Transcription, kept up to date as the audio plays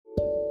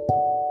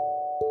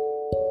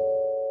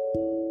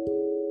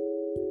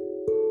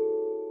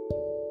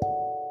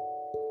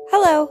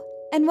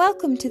and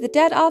welcome to the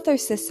Dead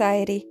Authors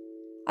Society.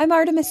 I'm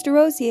Artemis de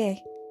Rosier.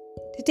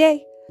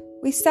 Today,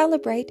 we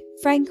celebrate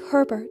Frank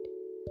Herbert.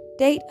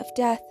 Date of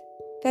death,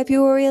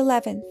 February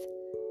 11th,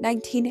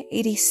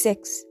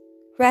 1986.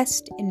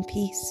 Rest in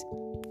peace.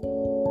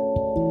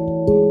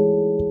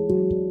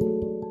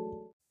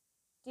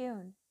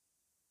 Dune,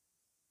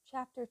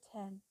 Chapter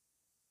 10.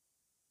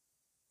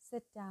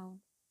 Sit down,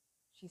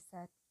 she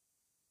said.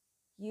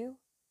 You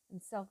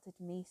insulted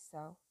me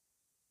so.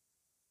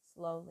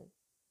 Slowly,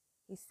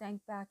 he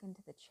sank back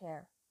into the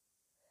chair,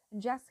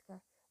 and Jessica,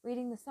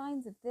 reading the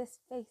signs of this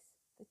face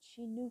that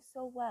she knew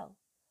so well,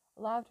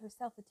 allowed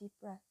herself a deep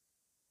breath.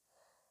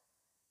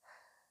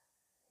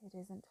 It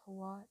isn't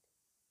Hawat.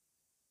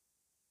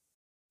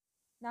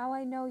 Now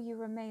I know you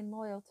remain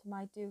loyal to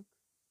my Duke,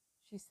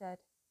 she said.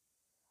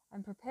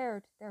 I'm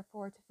prepared,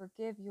 therefore, to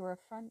forgive your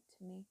affront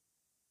to me.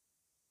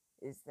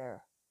 Is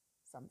there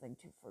something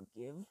to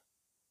forgive?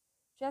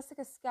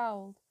 Jessica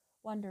scowled,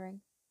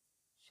 wondering,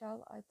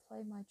 shall I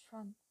play my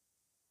trump?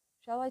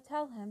 Shall I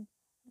tell him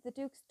of the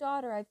Duke's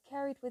daughter I've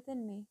carried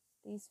within me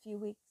these few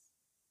weeks?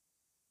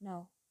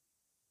 No.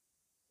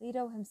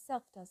 Leto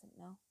himself doesn't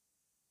know.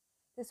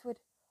 This would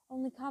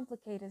only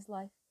complicate his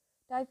life,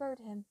 divert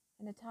him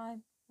in a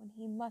time when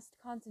he must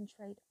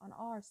concentrate on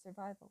our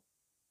survival.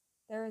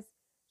 There is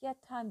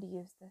yet time to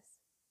use this.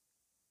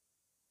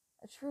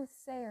 A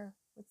truth-sayer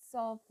would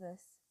solve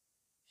this,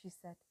 she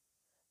said.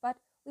 But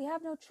we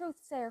have no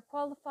truth-sayer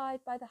qualified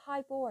by the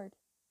High Board.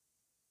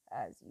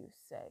 As you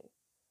say,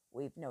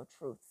 we've no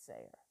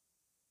truth-sayer.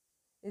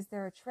 Is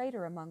there a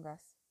traitor among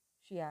us?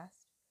 She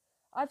asked.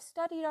 I've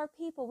studied our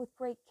people with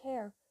great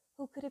care.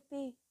 Who could it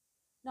be?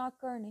 Not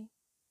Gurney.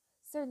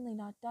 Certainly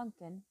not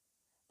Duncan.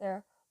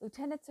 Their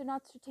lieutenants are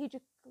not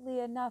strategically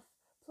enough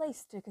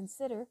placed to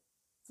consider.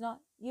 It's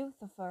not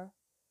Euthyphar.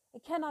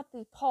 It cannot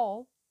be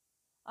Paul.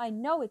 I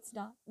know it's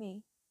not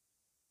me.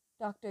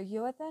 Dr.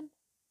 Hewitt, then?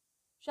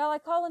 Shall I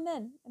call him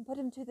in and put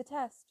him to the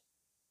test?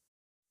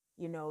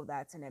 You know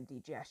that's an empty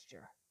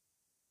gesture,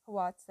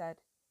 Hawat said.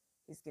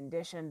 He's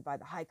conditioned by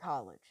the High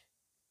College.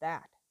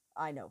 That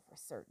I know for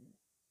certain.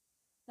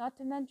 Not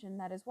to mention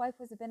that his wife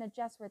was a Bene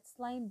Gesserit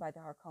slain by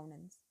the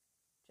Harkonnens,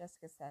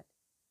 Jessica said.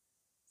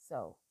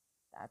 So,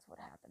 that's what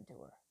happened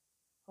to her,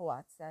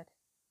 Hawat said.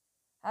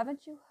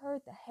 Haven't you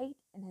heard the hate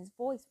in his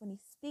voice when he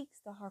speaks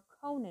the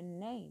Harkonnen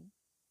name?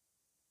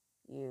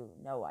 You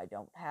know I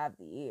don't have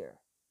the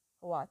ear,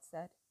 Hawat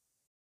said.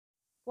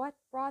 What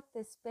brought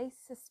this base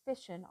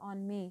suspicion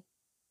on me?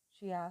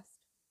 She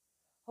asked.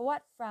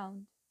 Hawat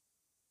frowned.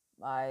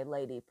 My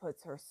lady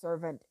puts her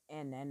servant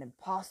in an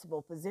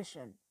impossible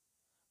position.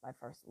 My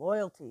first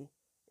loyalty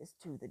is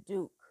to the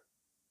Duke.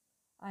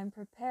 I'm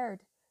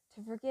prepared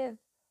to forgive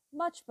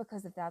much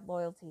because of that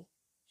loyalty,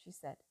 she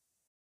said.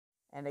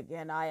 And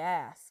again I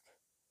ask,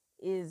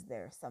 is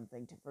there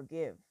something to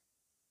forgive?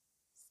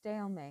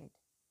 Stalemate,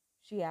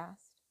 she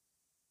asked.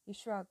 He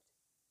shrugged.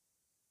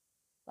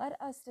 Let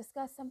us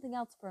discuss something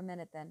else for a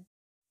minute, then,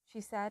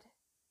 she said.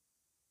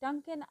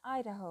 Duncan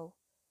Idaho,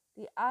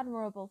 the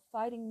admirable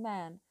fighting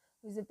man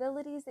whose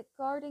abilities at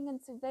guarding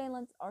and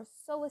surveillance are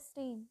so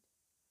esteemed.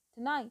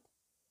 Tonight,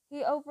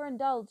 he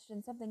overindulged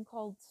in something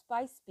called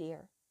spice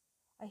beer.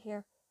 I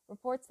hear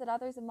reports that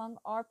others among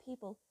our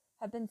people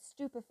have been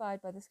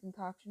stupefied by this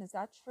concoction. Is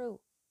that true?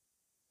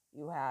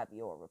 You have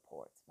your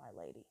reports, my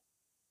lady.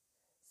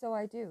 So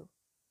I do.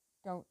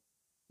 Don't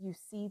you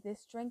see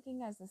this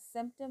drinking as a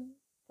symptom,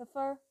 the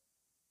fur?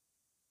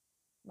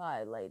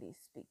 My lady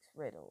speaks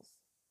riddles.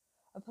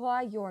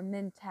 Apply your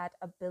Mentat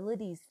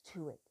abilities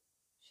to it,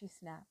 she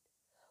snapped.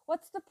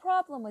 What's the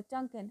problem with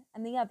Duncan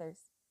and the others?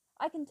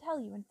 I can tell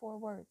you in 4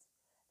 words.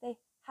 They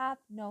have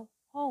no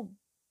home.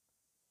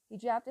 He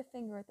jabbed a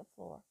finger at the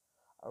floor.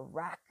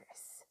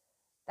 Arrakis.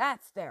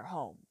 That's their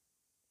home.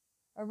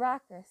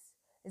 Arrakis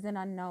is an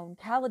unknown.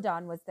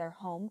 Caladan was their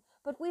home,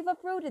 but we've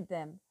uprooted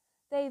them.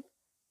 They've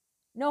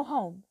no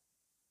home.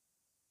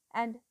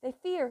 And they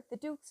fear the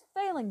Duke's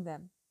failing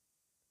them.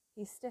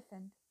 He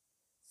stiffened.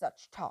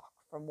 Such talk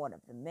from one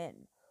of the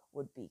men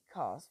would be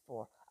cause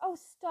for... Oh,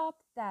 stop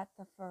that,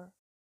 the fur.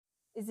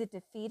 Is it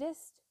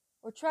defeatist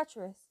or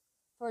treacherous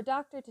for a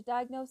doctor to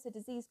diagnose a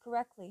disease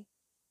correctly?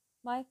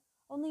 My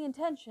only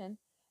intention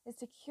is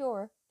to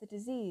cure the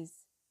disease.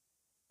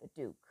 The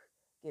Duke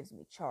gives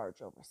me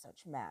charge over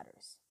such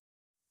matters.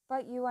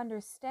 But you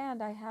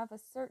understand I have a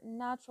certain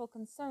natural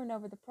concern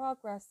over the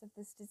progress of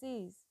this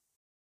disease,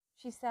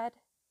 she said,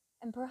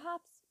 and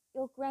perhaps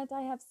you'll grant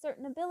I have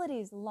certain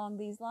abilities along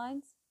these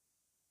lines.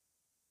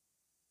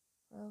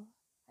 Will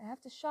I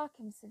have to shock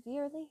him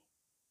severely?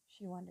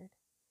 She wondered.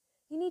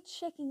 He needs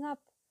shaking up,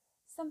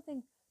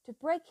 something to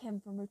break him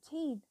from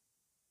routine.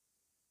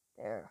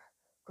 There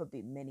could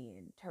be many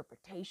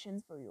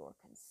interpretations for your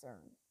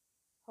concern,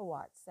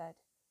 Hawat said.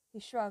 He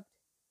shrugged.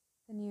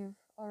 Then you've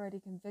already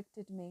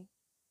convicted me.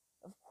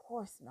 Of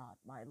course not,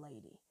 my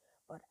lady,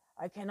 but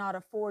I cannot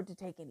afford to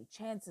take any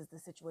chances, the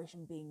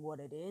situation being what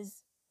it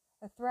is.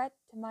 A threat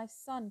to my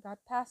son got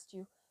past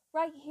you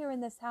right here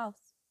in this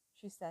house,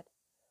 she said.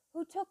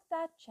 Who took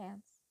that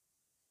chance?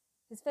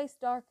 His face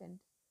darkened.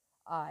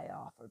 I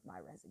offered my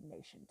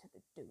resignation to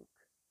the Duke.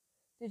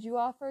 Did you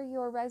offer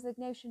your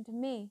resignation to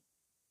me?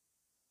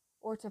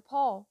 Or to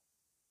Paul?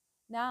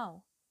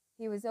 Now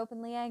he was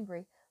openly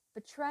angry,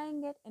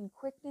 betraying it in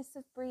quickness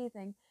of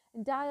breathing,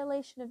 in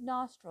dilation of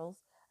nostrils,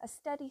 a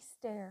steady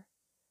stare.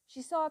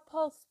 She saw a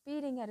pulse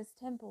beating at his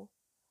temple.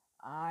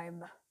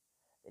 I'm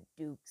the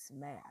Duke's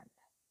man,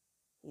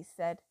 he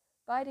said,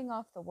 biting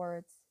off the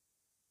words.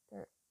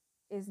 There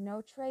is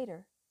no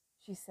traitor,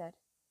 she said.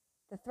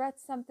 The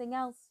threat's something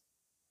else.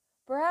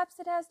 Perhaps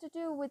it has to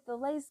do with the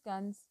laser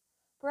guns.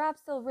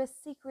 Perhaps they'll risk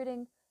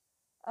secreting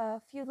a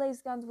few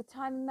laser guns with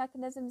timing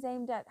mechanisms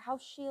aimed at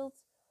house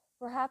shields.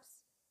 Perhaps,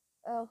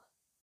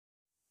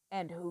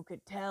 And who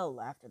could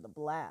tell after the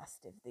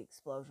blast if the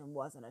explosion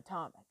wasn't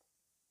atomic?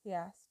 He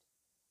asked.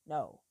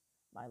 No,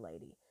 my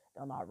lady,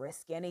 they'll not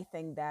risk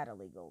anything that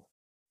illegal.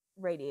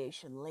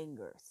 Radiation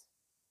lingers.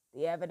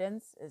 The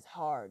evidence is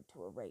hard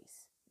to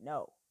erase.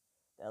 No,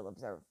 they'll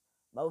observe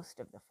most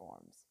of the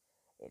forms.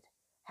 It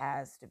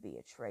has to be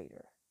a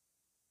traitor.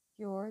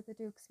 You're the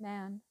Duke's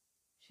man,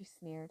 she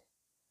sneered.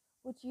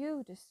 Would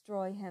you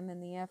destroy him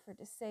in the effort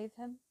to save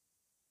him?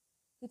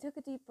 He took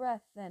a deep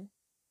breath, then,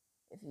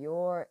 if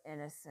you're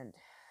innocent,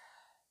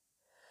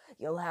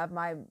 you'll have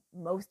my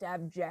most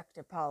abject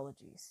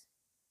apologies.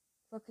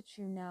 Look at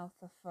you now,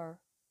 Thufir,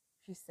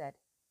 she said.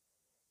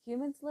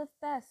 Humans live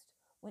best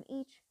when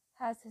each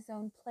has his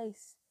own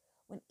place,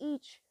 when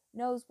each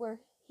knows where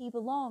he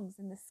belongs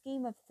in the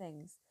scheme of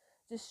things.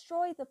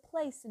 Destroy the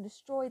place and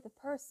destroy the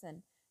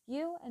person.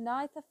 You and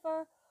I,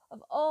 Thufir,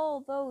 of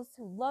all those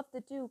who love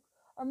the Duke,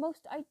 are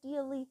most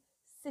ideally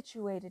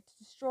situated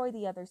to destroy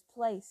the other's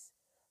place.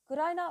 Could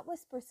I not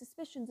whisper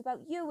suspicions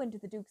about you into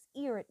the Duke's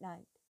ear at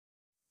night?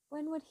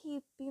 When would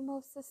he be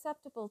most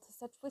susceptible to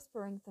such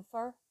whispering,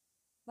 Thufir?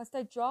 Must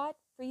I draw it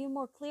for you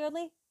more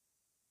clearly?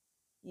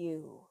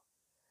 You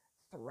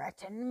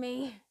threaten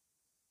me?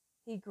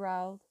 He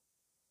growled.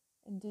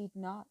 Indeed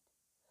not.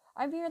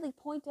 I merely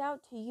point out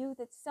to you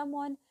that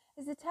someone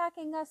is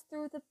attacking us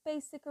through the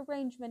basic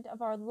arrangement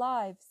of our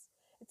lives.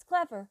 It's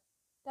clever,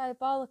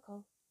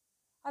 diabolical.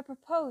 I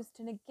propose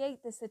to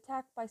negate this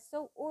attack by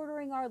so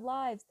ordering our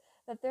lives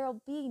that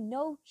there'll be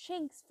no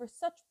chinks for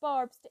such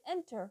barbs to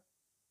enter.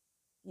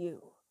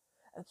 You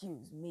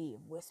accuse me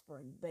of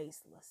whispering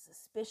baseless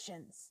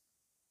suspicions.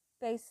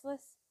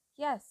 Baseless?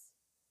 Yes.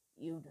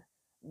 You'd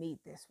meet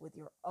this with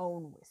your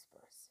own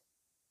whispers.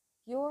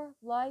 Your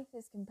life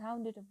is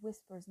compounded of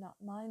whispers, not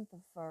mine,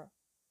 Thufir.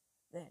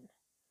 Then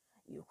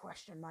you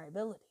question my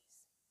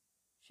abilities.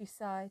 She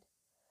sighed.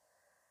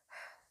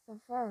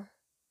 Thufir,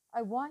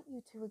 I want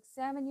you to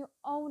examine your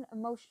own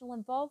emotional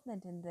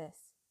involvement in this.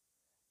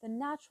 The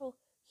natural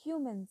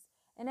humans,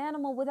 an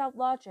animal without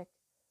logic.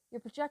 Your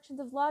projections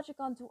of logic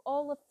onto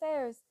all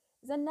affairs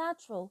is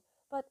unnatural,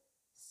 but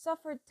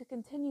suffered to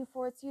continue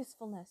for its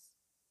usefulness.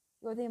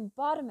 You're the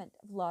embodiment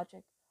of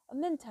logic, a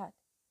mentat,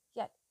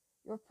 yet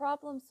your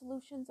problem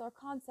solutions are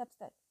concepts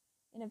that,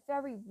 in a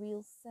very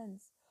real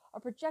sense,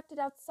 are projected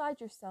outside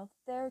yourself,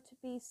 there to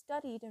be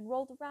studied and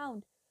rolled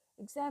around,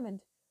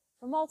 examined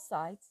from all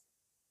sides.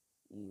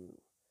 You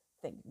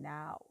think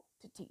now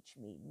to teach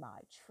me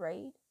my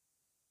trade?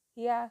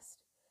 He asked,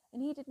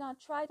 and he did not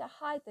try to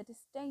hide the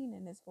disdain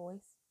in his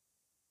voice.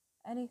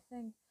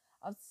 Anything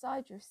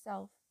outside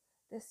yourself,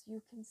 this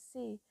you can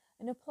see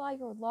and apply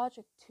your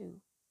logic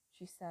to,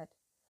 she said.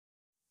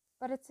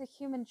 But it's a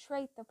human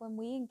trait that when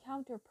we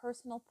encounter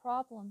personal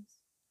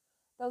problems,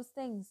 those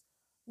things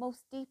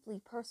most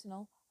deeply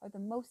personal are the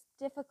most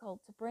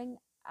difficult to bring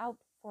out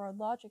for our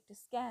logic to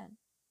scan.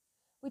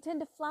 We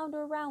tend to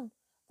flounder around,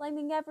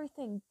 blaming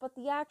everything but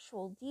the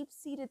actual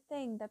deep-seated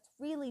thing that's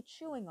really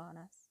chewing on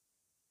us.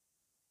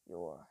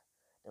 You're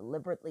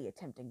deliberately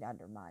attempting to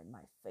undermine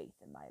my faith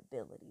in my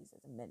abilities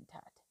as a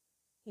mentat,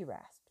 he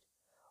rasped.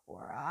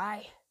 Were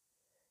I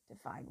to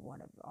find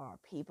one of our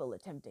people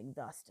attempting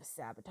thus to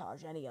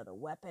sabotage any other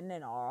weapon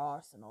in our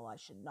arsenal, I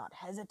should not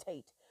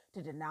hesitate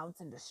to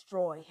denounce and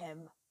destroy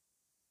him.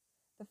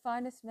 The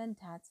finest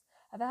mentats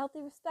have a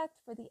healthy respect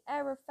for the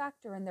error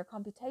factor in their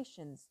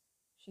computations,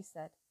 she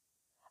said.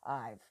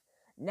 I've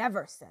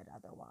never said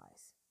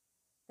otherwise.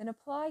 Then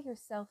apply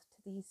yourself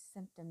to these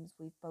symptoms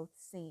we've both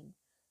seen.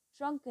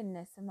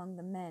 Drunkenness among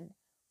the men,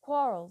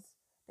 quarrels.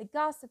 They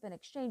gossip and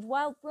exchange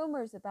wild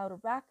rumors about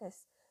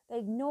Arrakis. They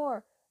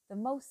ignore the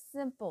most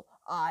simple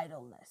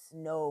idleness,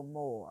 no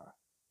more,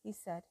 he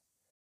said.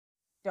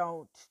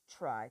 Don't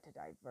try to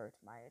divert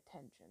my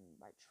attention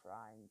by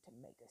trying to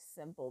make a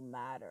simple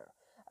matter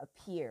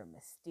appear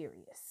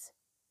mysterious.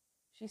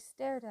 She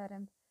stared at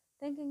him,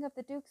 thinking of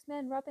the Duke's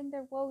men rubbing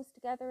their woes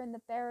together in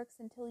the barracks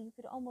until you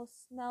could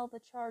almost smell the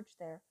charge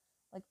there,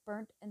 like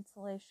burnt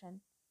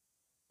insulation.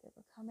 They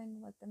were coming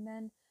like the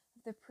men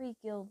of the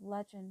pre-Guild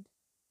legend,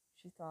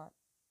 she thought.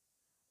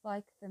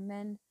 Like the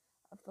men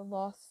of the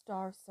Lost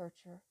Star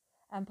Searcher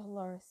and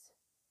Polaris,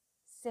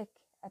 sick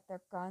at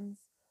their guns,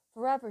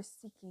 forever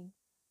seeking,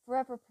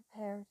 forever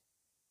prepared,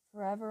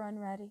 forever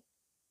unready.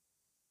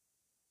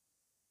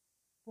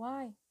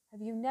 Why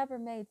have you never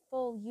made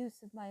full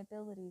use of my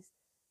abilities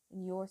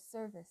in your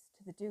service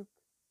to the Duke?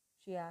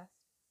 she asked.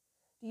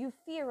 Do you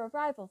fear a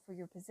rival for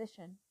your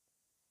position?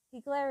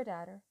 He glared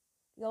at her,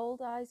 the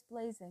old eyes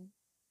blazing.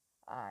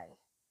 I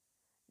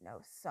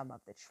know some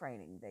of the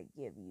training they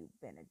give you,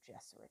 Bene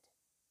Gesserit.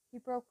 He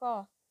broke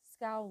off,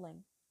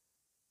 scowling.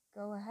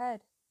 Go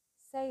ahead,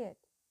 say it,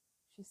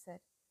 she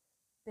said.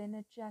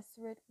 Bene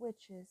Gesserit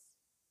witches.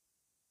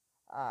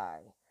 I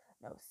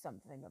know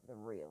something of the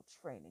real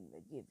training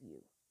they give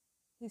you,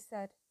 he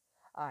said.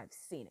 I've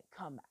seen it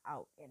come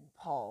out in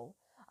Paul.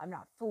 I'm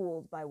not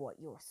fooled by what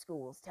your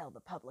schools tell the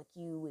public.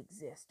 You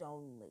exist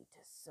only to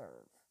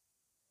serve.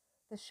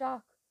 The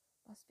shock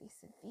must be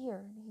severe,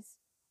 and he's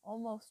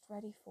almost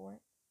ready for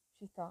it,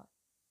 she thought.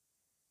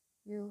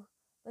 You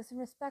listen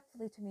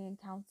respectfully to me in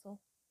council,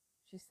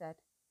 she said.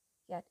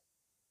 Yet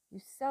you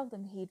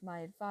seldom heed my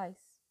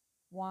advice.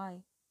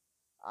 Why?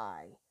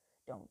 I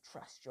don't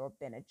trust your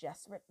Bene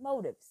Gesserit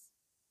motives,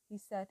 he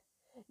said.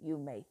 You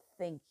may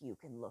think you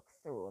can look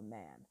through a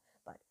man,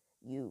 but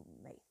you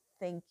may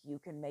think you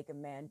can make a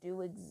man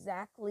do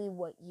exactly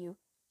what you...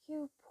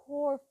 You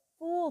poor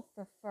fool,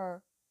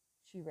 Thufir,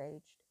 she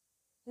raged.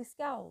 He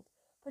scowled,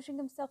 pushing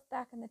himself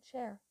back in the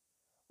chair.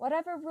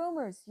 Whatever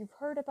rumors you've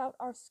heard about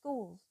our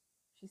schools,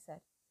 she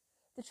said,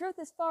 the truth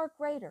is far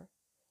greater.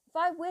 If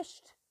I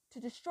wished to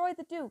destroy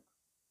the Duke,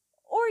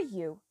 or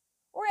you,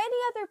 or any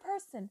other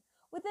person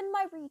within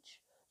my reach,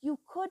 you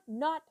could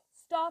not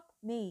stop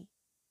me.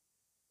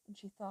 And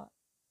she thought,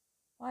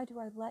 why do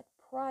I let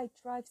pride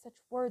drive such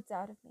words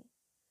out of me?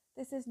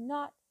 This is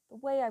not the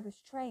way I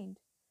was trained.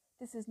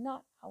 This is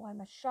not how I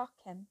must shock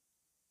him.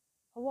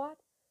 Hawat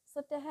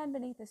slipped a hand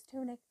beneath his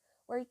tunic,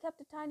 where he kept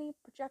a tiny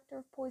projector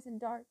of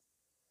poisoned darts.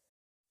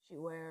 She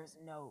wears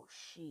no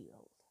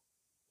shield,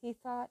 he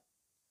thought.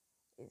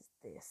 Is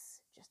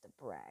this just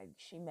a brag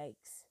she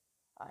makes?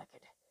 I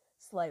could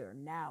slay her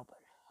now, but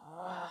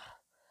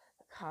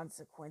the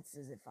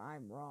consequences if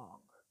I'm wrong.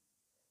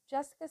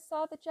 Jessica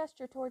saw the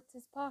gesture towards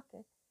his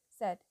pocket,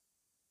 said,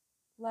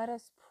 Let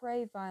us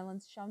pray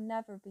violence shall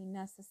never be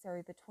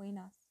necessary between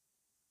us.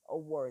 A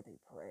worthy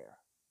prayer,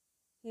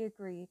 he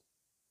agreed.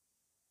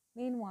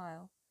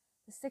 Meanwhile,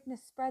 the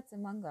sickness spreads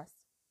among us,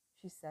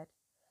 she said.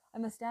 I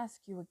must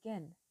ask you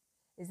again,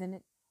 isn't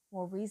it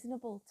more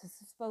reasonable to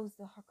suppose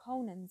the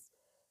Harkonnens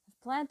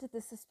have planted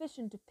the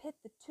suspicion to pit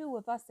the two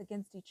of us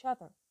against each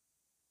other?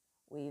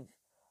 We've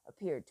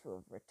appeared to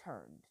have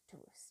returned to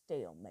a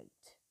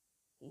stalemate,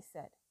 he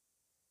said.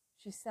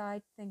 She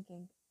sighed,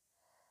 thinking,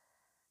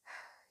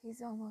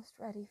 he's almost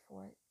ready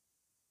for it.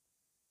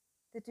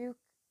 The Duke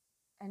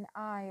and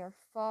I are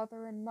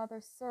father and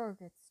mother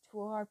surrogates to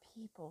our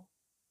people,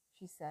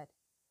 she said.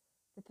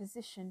 The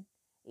position...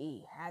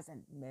 He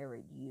hasn't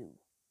married you,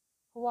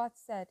 Hawat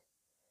said.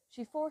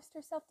 She forced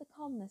herself to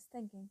calmness,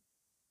 thinking,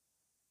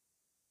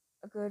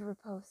 a good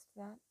riposte,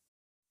 that.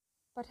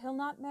 But he'll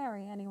not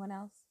marry anyone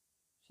else,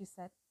 she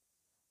said.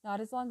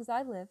 Not as long as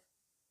I live.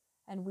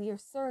 And we are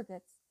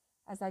surrogates,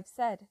 as I've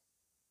said,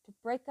 to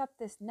break up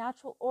this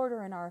natural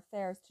order in our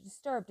affairs, to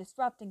disturb,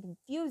 disrupt, and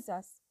confuse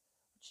us,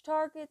 which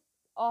target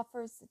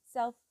offers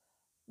itself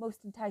most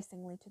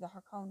enticingly to the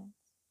Harkonnens.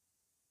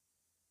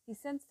 He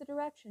sensed the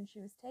direction she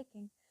was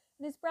taking,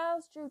 and his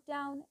brows drew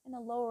down in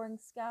a lowering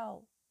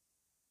scowl.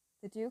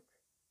 The Duke?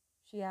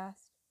 She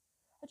asked.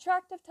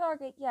 Attractive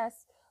target,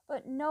 yes,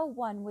 but no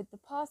one, with the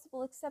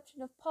possible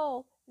exception of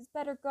Paul, is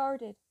better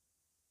guarded.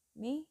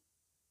 Me?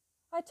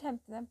 I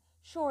tempt them,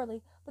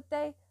 surely, but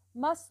they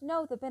must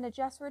know the Bene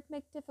Gesserit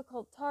make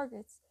difficult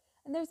targets,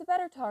 and there's a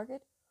better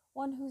target,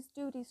 one whose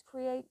duties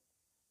create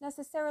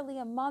necessarily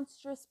a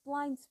monstrous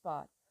blind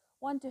spot,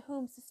 one to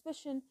whom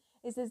suspicion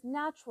is as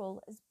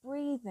natural as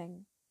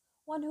breathing,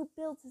 one who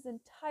builds his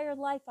entire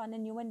life on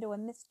innuendo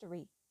and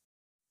mystery.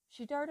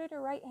 She darted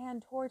her right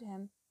hand toward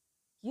him.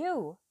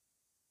 You!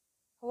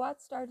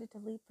 Hawat started to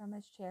leap from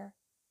his chair.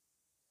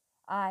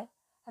 I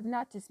have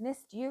not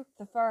dismissed you,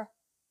 Thufir,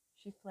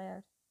 she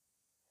flared.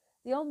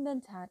 The old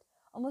Mentat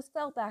almost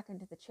fell back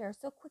into the chair,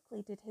 so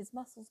quickly did his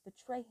muscles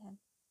betray him.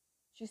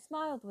 She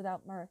smiled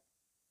without mirth.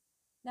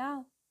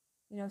 Now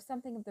you know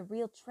something of the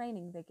real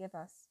training they give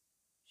us,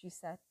 she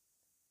said.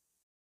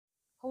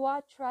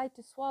 Hawat tried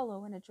to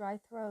swallow in a dry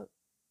throat.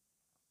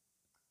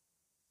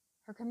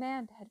 Her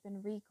command had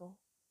been regal,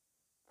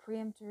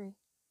 peremptory,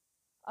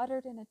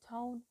 uttered in a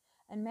tone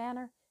and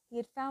manner he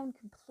had found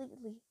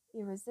completely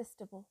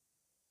irresistible.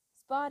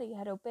 His body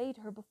had obeyed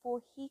her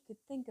before he could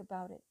think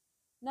about it.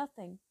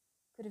 Nothing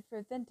could have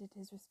prevented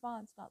his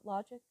response, not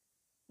logic,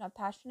 not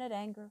passionate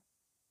anger,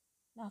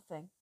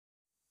 nothing.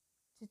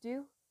 To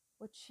do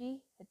what she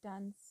had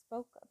done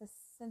spoke of a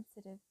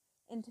sensitive,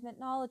 intimate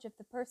knowledge of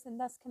the person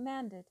thus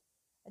commanded,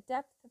 a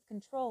depth of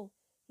control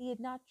he had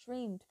not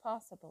dreamed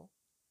possible.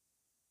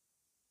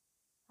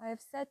 I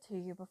have said to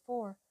you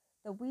before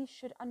that we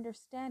should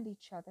understand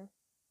each other,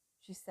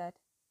 she said.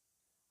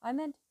 I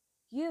meant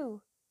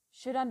you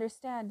should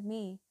understand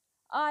me.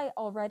 I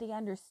already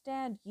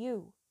understand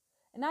you.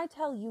 And I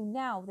tell you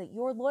now that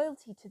your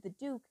loyalty to the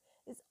Duke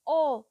is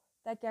all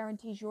that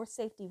guarantees your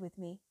safety with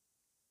me.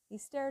 He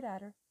stared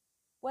at her,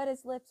 wet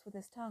his lips with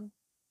his tongue.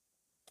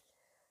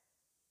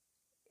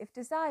 If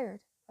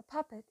desired, a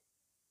puppet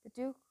The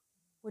Duke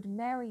would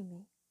marry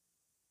me,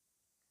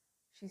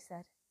 she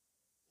said.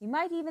 He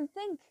might even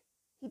think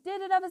he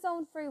did it of his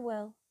own free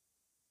will.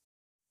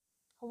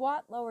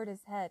 Hawat lowered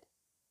his head,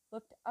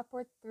 looked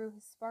upward through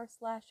his sparse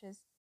lashes.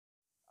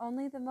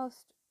 Only the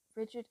most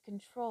rigid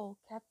control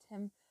kept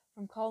him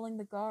from calling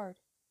the guard.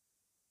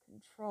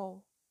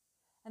 Control.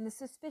 And the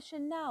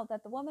suspicion now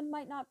that the woman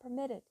might not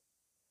permit it.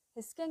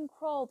 His skin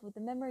crawled with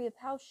the memory of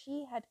how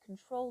she had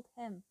controlled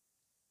him.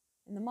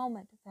 In the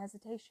moment of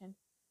hesitation,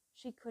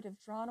 she could have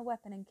drawn a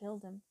weapon and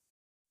killed him.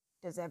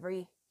 Does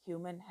every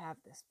human have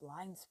this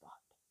blind spot?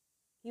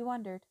 He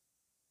wondered.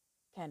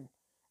 Can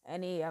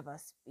any of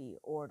us be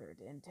ordered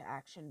into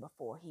action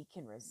before he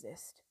can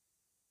resist?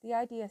 The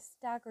idea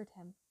staggered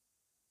him.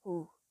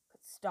 Who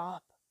could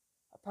stop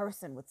a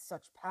person with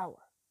such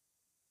power?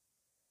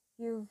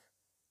 You've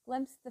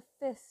glimpsed the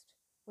fist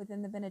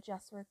within the Bene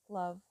Gesserit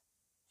glove,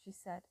 she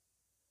said.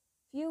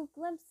 Few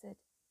glimpse it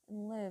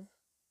and live.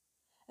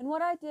 And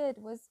what I did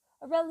was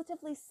a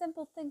relatively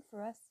simple thing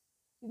for us.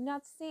 You've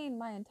not seen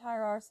my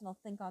entire arsenal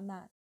think on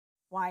that.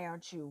 Why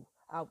aren't you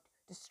out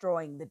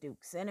destroying the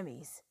Duke's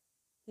enemies?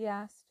 He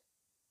asked.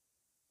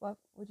 What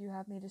would you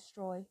have me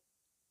destroy?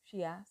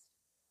 She asked.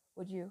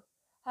 Would you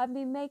have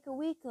me make a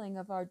weakling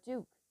of our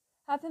Duke?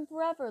 Have him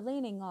forever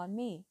leaning on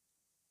me?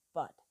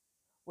 But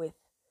with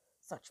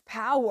such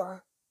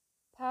power.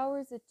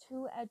 Power's a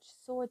two-edged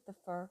sword, the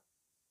fur,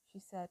 she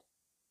said.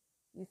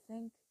 You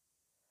think?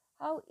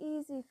 How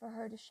easy for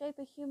her to shape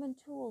a human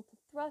tool to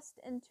thrust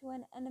into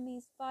an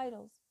enemy's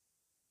vitals.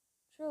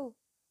 True,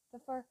 the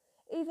fur,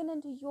 even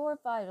into your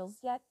vitals,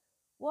 yet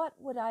what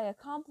would I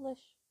accomplish?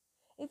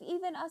 If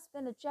even us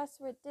Bene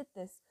Gesserit did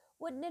this,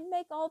 wouldn't it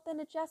make all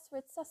Bene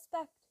Gesserit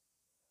suspect?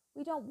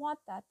 We don't want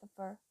that, the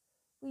fur.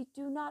 We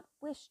do not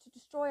wish to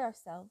destroy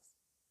ourselves.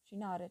 She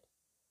nodded.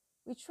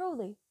 We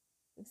truly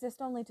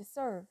exist only to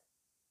serve.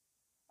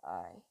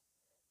 I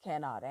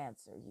cannot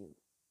answer you,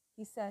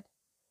 he said.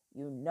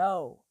 You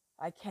know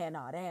I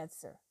cannot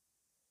answer.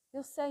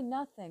 You'll say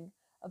nothing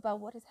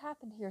about what has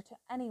happened here to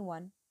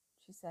anyone,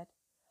 she said.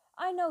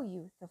 I know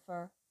you, the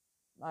fur.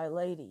 My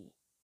lady.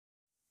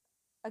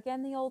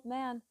 Again the old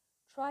man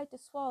tried to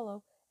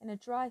swallow in a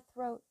dry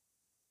throat,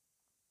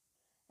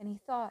 and he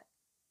thought,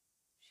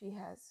 she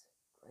has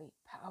great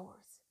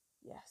powers,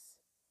 yes,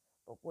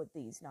 but would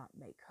these not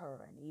make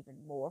her an even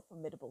more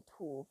formidable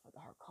tool for the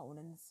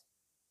Harkonnens?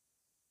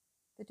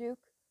 The Duke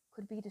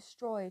could be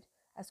destroyed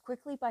as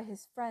quickly by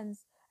his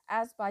friends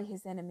as by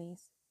his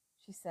enemies,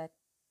 she said.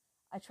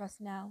 I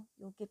trust now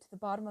you'll get to the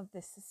bottom of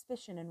this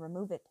suspicion and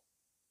remove it.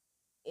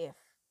 If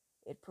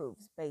it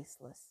proves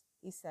baseless,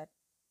 he said.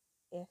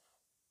 If,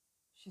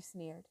 she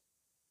sneered.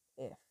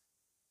 If,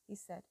 he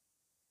said.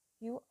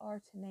 You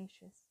are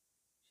tenacious,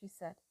 she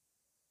said.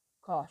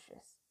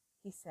 Cautious,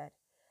 he said,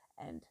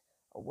 and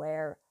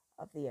aware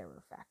of the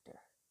error factor.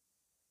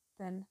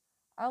 Then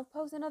I'll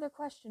pose another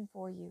question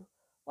for you.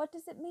 What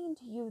does it mean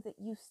to you that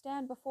you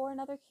stand before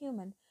another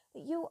human,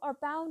 that you are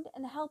bound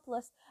and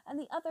helpless, and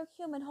the other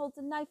human holds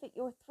a knife at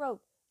your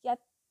throat, yet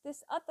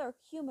this other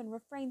human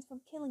refrains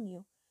from killing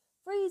you,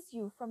 frees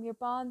you from your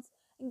bonds,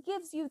 and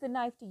gives you the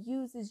knife to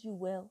use as you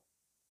will?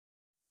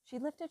 She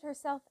lifted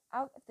herself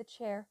out of the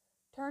chair,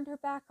 turned her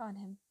back on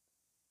him.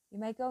 You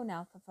may go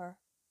now, Thufir.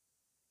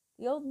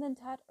 The old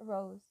Mentat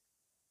arose,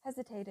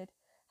 hesitated,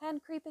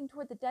 hand creeping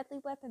toward the deadly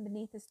weapon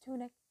beneath his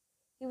tunic.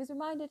 He was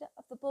reminded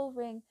of the bull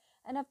ring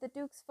and of the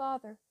Duke's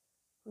father,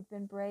 who'd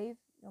been brave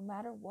no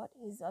matter what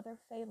his other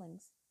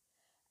failings.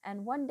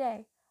 And one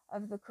day,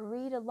 of the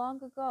corrida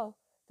long ago,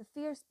 the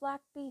fierce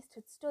black beast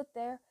had stood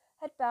there,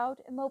 had bowed,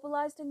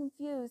 immobilized and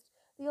confused.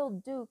 The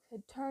old Duke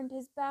had turned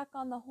his back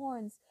on the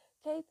horns,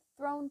 cape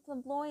thrown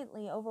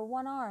flamboyantly over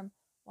one arm,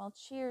 while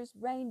cheers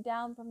rained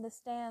down from the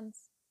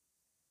stands.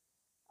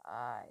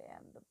 I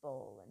am the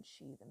bull and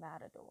she the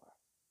matador,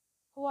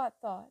 Hawat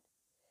thought.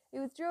 He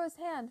withdrew his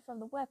hand from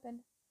the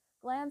weapon,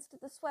 glanced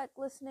at the sweat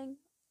glistening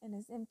in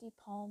his empty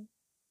palm,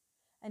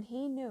 and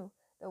he knew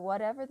that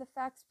whatever the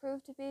facts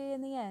proved to be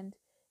in the end,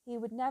 he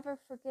would never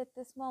forget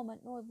this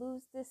moment nor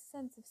lose this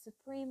sense of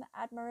supreme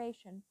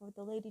admiration for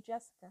the Lady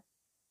Jessica.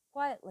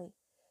 Quietly,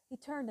 he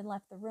turned and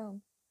left the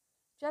room.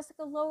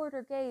 Jessica lowered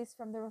her gaze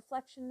from the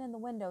reflection in the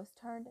windows,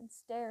 turned and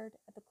stared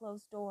at the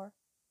closed door.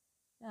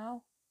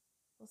 Now,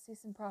 we'll see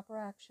some proper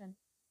action,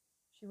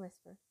 she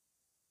whispered.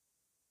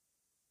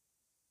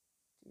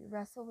 Do you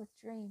wrestle with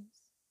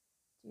dreams?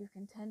 Do you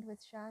contend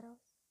with shadows?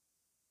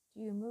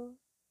 Do you move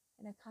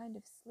in a kind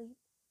of sleep?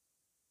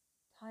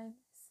 Time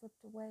has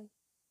slipped away.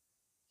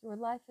 Your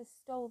life is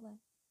stolen.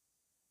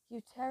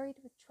 You tarried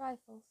with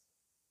trifles,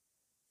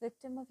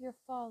 victim of your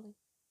folly.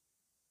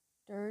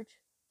 Dirge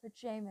for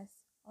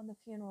Jameis on the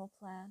funeral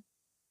plan.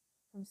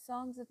 From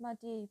Songs of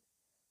Madib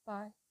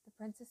by the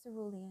Princess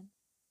Aurelian.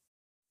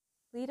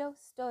 Leto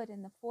stood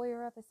in the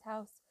foyer of his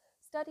house,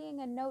 studying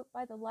a note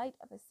by the light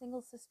of a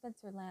single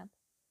suspenser lamp.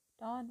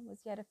 Dawn was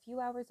yet a few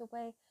hours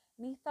away,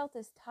 and he felt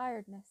his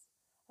tiredness.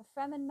 A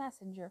Fremen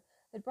messenger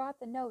had brought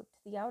the note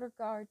to the outer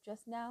guard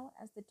just now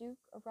as the Duke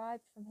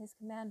arrived from his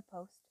command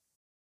post.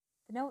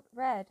 The note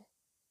read,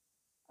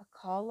 a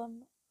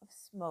column of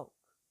smoke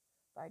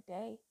by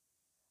day,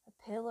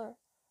 a pillar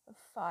of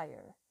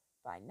fire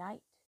by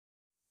night.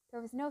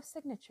 There was no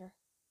signature.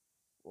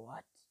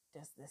 What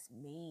does this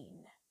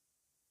mean?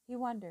 He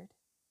wondered.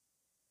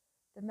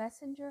 The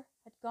messenger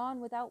had gone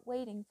without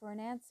waiting for an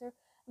answer,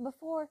 and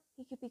before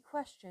he could be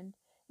questioned,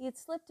 he had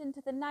slipped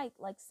into the night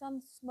like some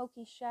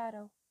smoky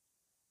shadow.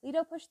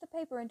 Leto pushed the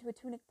paper into a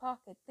tunic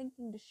pocket,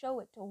 thinking to show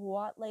it to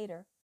Huat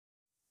later.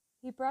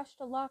 He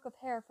brushed a lock of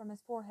hair from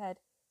his forehead,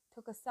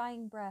 took a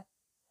sighing breath.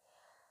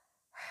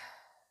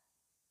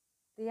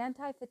 The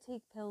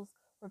anti-fatigue pills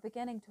were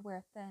beginning to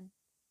wear thin.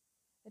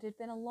 It had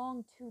been a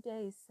long 2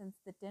 days since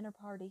the dinner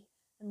party,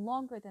 and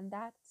longer than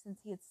that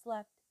since he had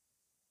slept.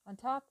 On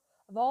top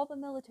of all the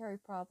military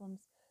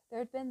problems, there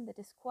had been the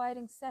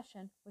disquieting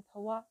session with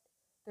Huat,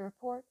 the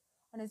report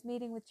on his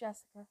meeting with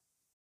Jessica.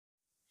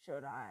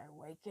 Should I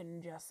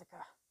waken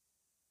Jessica?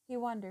 He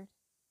wondered.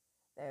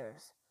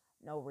 There's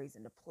no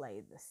reason to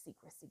play the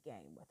secrecy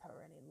game with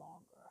her any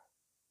longer.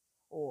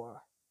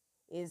 Or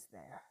is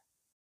there?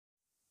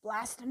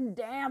 Blast and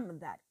damn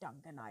that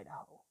Duncan,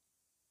 Idaho.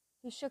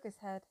 He shook his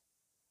head.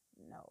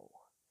 No,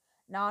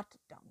 not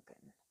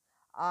Duncan.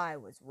 I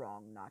was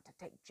wrong not to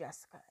take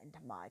Jessica into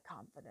my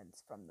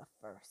confidence from the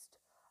first.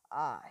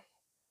 I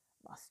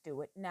must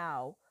do it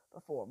now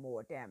before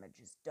more damage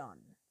is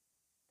done.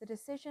 The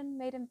decision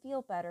made him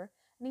feel better,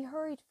 and he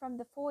hurried from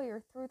the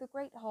foyer through the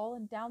great hall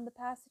and down the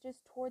passages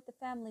toward the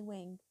family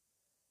wing.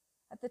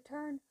 At the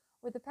turn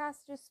where the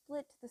passages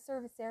split to the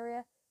service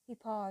area, he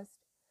paused.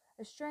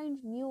 A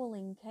strange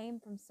mewling came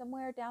from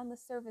somewhere down the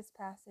service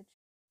passage.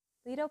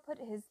 Leto put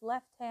his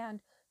left hand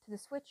to the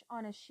switch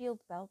on his shield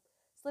belt,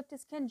 slipped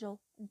his Kindle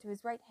into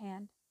his right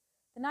hand.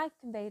 The knife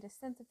conveyed a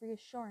sense of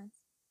reassurance.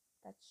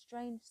 That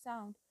strange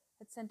sound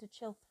had sent a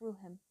chill through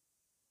him.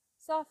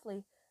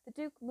 Softly, the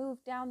Duke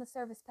moved down the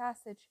service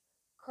passage,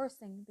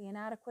 cursing the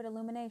inadequate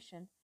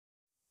illumination.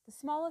 The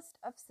smallest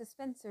of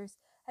suspensors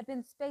had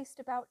been spaced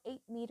about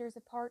 8 meters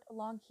apart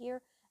along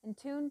here and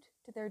tuned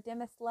to their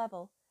dimmest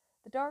level.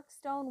 The dark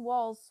stone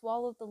walls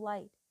swallowed the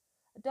light.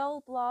 A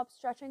dull blob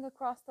stretching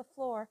across the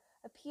floor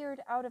appeared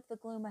out of the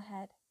gloom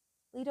ahead.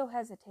 Leto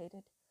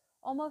hesitated,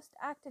 almost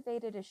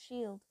activated his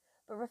shield,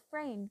 but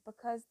refrained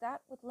because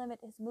that would limit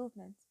his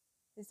movements,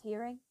 his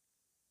hearing,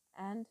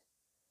 and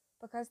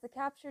because the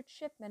captured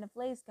shipment of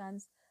laser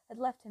guns had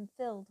left him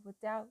filled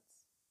with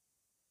doubts.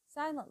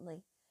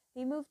 Silently,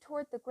 he moved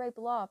toward the gray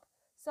blob,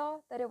 saw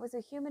that it was a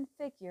human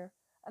figure,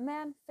 a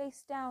man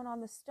face down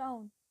on the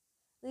stone.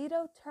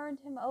 Leto turned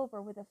him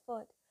over with a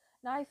foot,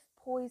 knife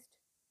poised,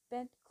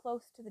 bent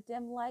close to the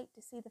dim light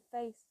to see the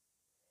face.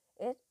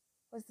 It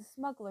was the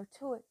smuggler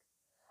Tuik,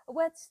 a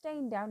wet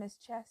stain down his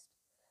chest.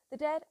 The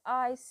dead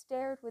eyes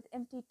stared with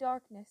empty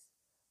darkness.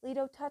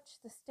 Leto touched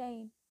the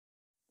stain.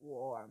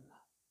 Warm.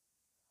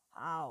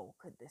 How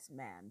could this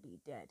man be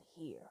dead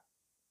here?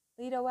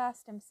 Leto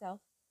asked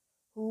himself.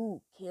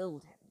 Who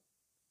killed him?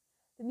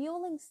 The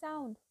mewling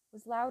sound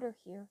was louder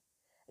here.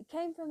 It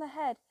came from the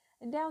head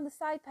and down the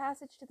side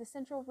passage to the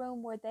central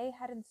room where they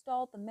had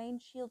installed the main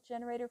shield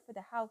generator for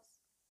the house.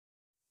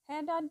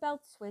 Hand on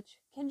belt switch,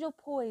 Kindle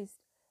poised,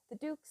 the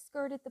Duke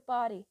skirted the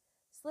body,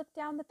 slipped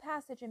down the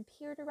passage and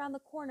peered around the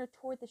corner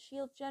toward the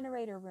shield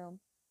generator room.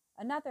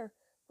 Another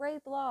gray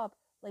blob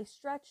lay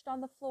stretched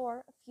on the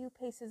floor a few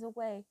paces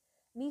away,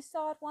 and he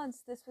saw at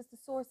once this was the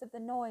source of the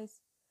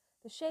noise.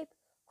 The shape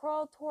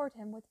crawled toward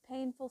him with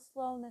painful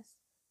slowness,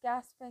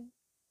 gasping,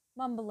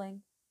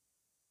 mumbling.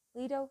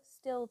 Leto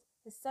stilled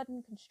his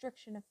sudden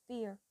constriction of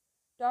fear,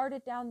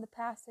 darted down the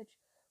passage,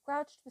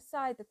 crouched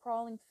beside the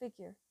crawling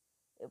figure.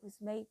 It was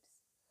Mapes,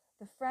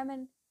 the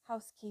Fremen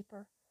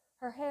housekeeper,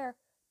 her hair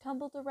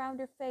tumbled around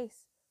her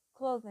face,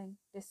 clothing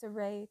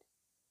disarrayed.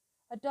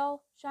 A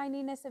dull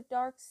shininess of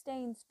dark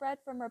stain spread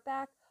from her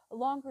back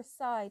along her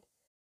side.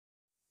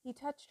 He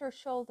touched her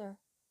shoulder,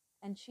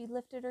 and she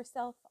lifted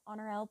herself on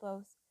her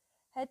elbows,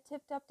 head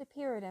tipped up to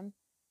peer at him,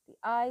 the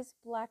eyes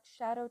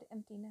black-shadowed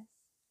emptiness.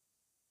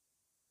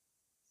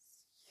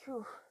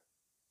 You,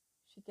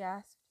 she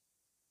gasped.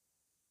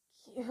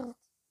 Killed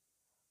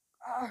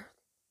guard.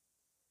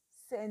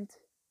 Sent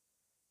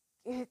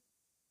it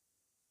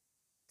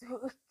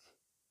took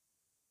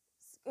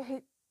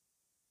escape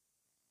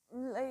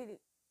lady.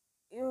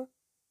 You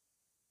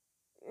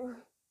here.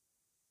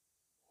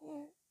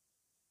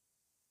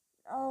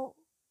 No.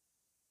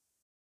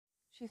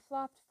 She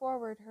flopped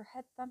forward, her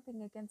head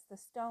thumping against the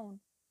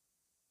stone.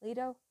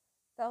 Leto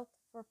felt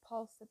for a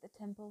pulse at the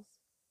temples.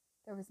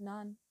 There was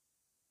none.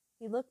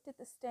 He looked at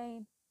the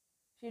stain.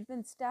 She had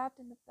been stabbed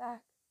in the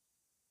back.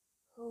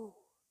 Who?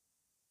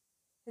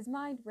 His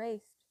mind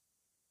raced.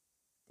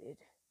 Did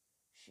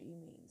she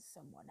mean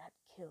someone had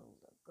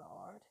killed a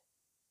guard?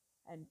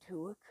 And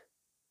Tuik?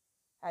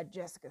 Had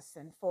Jessica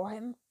sent for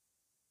him?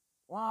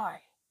 Why?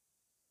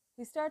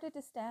 He started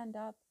to stand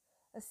up.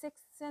 A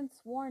sixth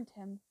sense warned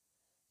him.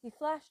 He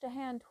flashed a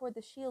hand toward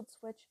the shield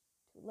switch.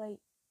 Too late.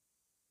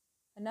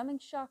 A numbing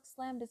shock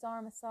slammed his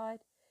arm aside.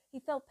 He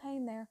felt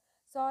pain there,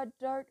 saw a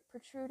dart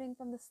protruding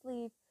from the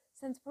sleeve,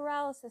 sensed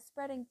paralysis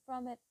spreading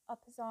from it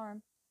up his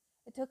arm.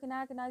 It took an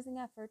agonizing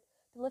effort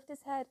to lift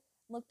his head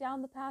and look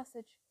down the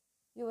passage.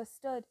 Yua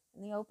stood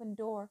in the open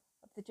door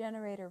of the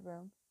generator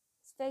room.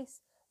 His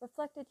face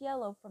reflected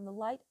yellow from the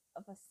light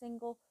of a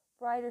single,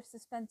 brighter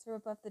dispenser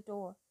above the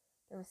door.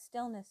 There was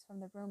stillness from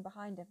the room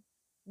behind him.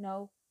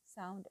 No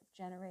sound of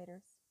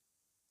generators.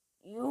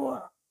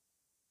 Yua,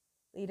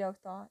 Leto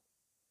thought.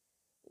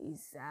 he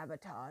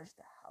sabotaged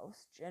the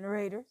house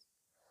generators.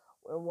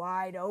 We're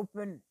wide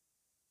open.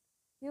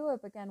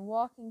 Yua began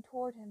walking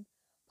toward him,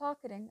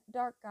 pocketing a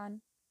dart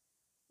gun.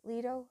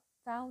 Leto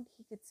found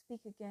he could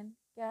speak again,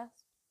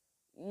 gasped.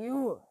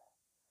 Yua,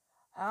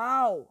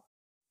 how?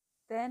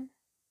 Then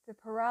the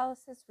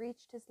paralysis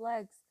reached his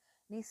legs,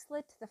 and he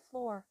slid to the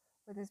floor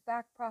with his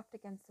back propped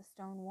against the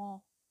stone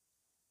wall.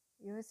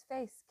 Yua's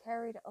face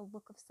carried a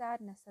look of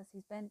sadness as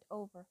he bent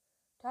over,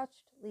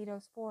 touched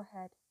Leto's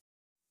forehead.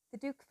 The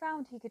Duke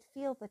found he could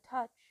feel the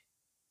touch,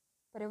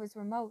 but it was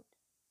remote,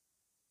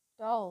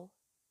 dull.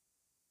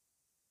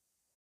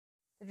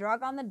 The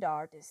drug on the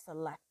dart is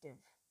selective,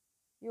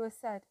 Yua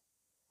said.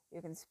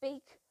 You can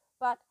speak,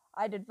 but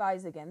I'd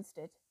advise against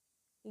it.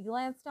 He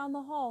glanced down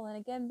the hall and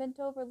again bent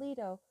over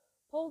Leto,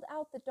 pulled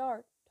out the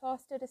dart,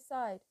 tossed it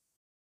aside.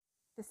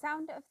 The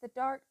sound of the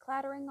dart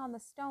clattering on the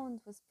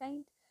stones was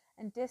faint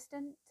and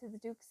distant to the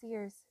Duke's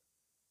ears.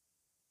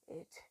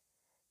 It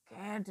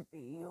can't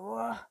be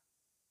Yua,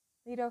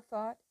 Leto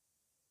thought.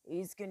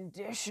 He's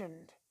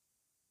conditioned.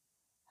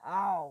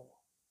 How?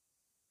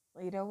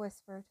 Leto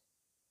whispered.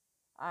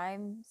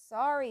 I'm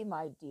sorry,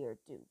 my dear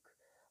Duke,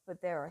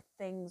 but there are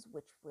things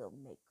which will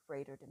make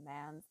greater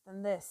demands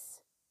than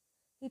this.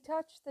 He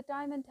touched the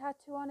diamond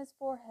tattoo on his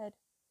forehead.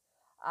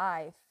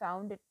 I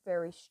found it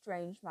very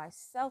strange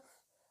myself,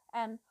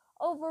 an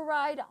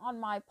override on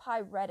my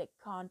pyretic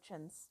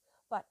conscience,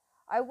 but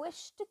I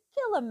wish to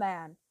kill a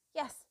man.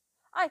 Yes,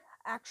 I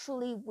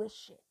actually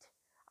wish it.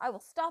 I will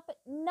stop at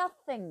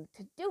nothing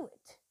to do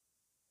it.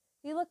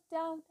 He looked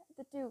down at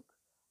the Duke.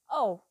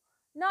 Oh,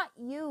 not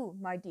you,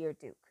 my dear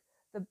Duke,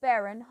 the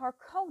Baron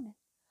Harkonnen.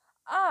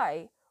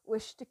 I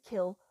wish to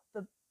kill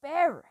the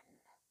Baron.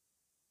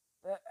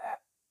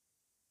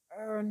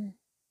 Baron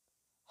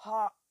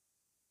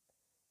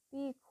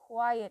Be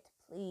quiet,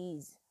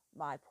 please,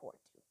 my poor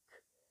Duke.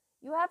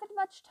 You haven't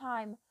much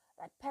time.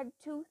 That peg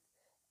tooth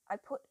I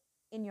put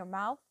in your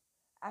mouth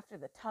after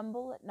the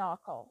tumble at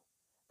Knockall.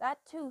 That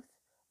tooth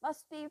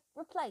must be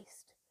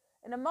replaced.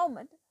 In a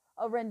moment,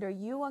 I'll render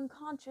you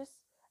unconscious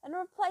and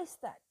replace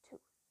that tooth.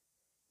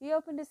 He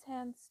opened his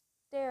hand,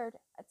 stared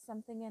at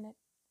something in it.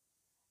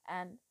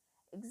 An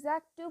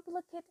exact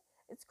duplicate,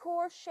 its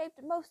core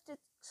shaped most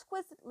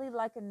exquisitely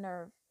like a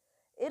nerve.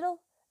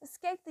 It'll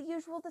escape the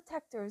usual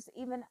detectors,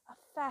 even a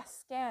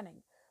fast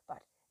scanning,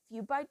 but if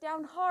you bite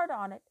down hard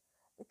on it,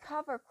 the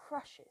cover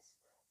crushes.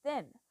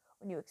 Then,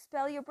 when you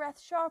expel your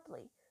breath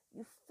sharply,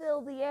 you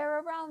fill the air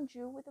around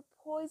you with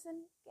a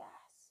poison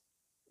gas.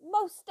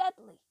 Most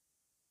deadly.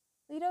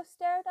 Leto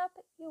stared up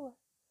at Yua,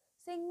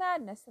 seeing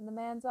madness in the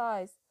man's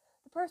eyes,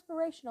 the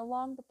perspiration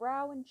along the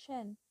brow and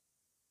chin.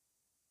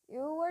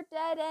 You were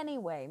dead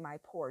anyway, my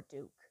poor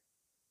Duke,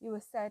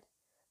 Yua said,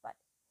 but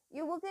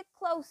you will get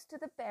close to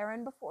the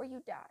Baron before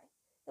you die.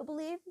 He'll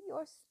believe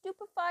you're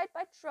stupefied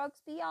by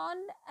drugs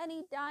beyond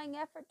any dying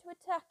effort to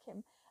attack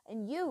him,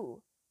 and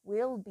you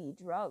will be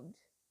drugged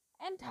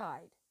and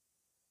tied.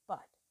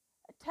 But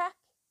attack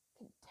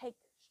can take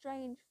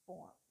strange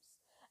forms,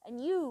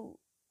 and you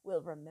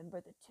will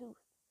remember the tooth.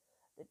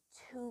 The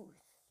tooth.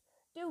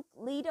 Duke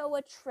Leto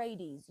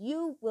Atreides,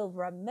 you will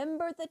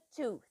remember the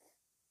tooth.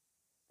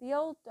 The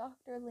old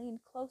doctor leaned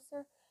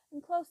closer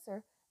and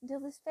closer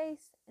until his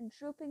face and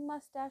drooping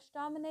mustache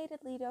dominated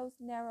Leto's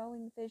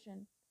narrowing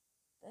vision.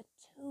 The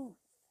tooth,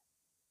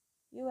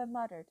 Yua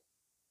muttered.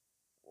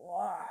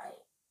 Why?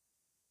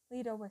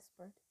 Leto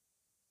whispered.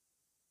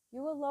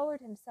 Yua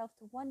lowered himself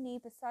to one knee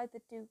beside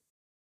the Duke.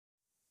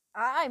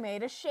 I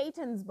made a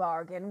Shaitan's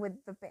bargain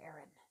with the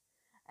Baron,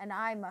 and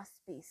I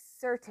must be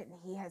certain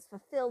he has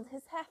fulfilled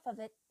his half of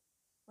it.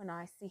 When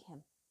I see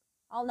him,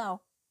 I'll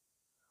know.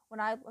 When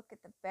I look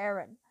at the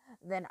Baron,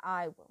 then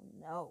I will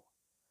know.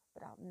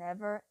 But I'll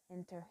never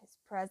enter his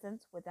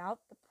presence without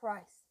the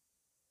price.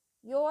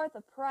 You're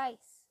the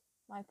price,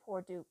 my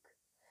poor Duke,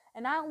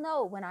 and I'll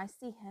know when I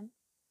see him.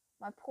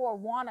 My poor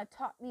Juana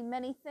taught me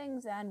many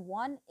things, and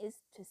one is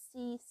to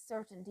see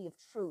certainty of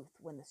truth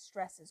when the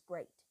stress is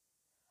great.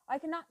 I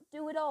cannot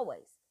do it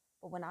always,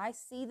 but when I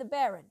see the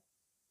Baron,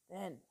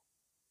 then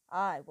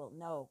I will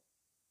know.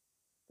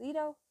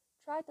 Leto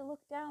tried to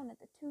look down at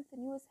the tooth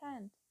in Yua's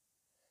hand.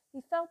 He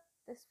felt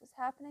this was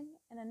happening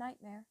in a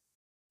nightmare.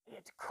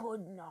 It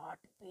could not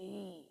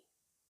be.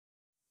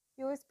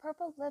 Yua's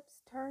purple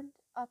lips turned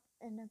up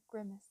in a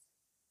grimace.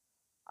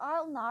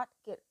 I'll not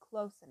get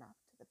close enough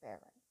to the Baron,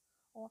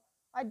 or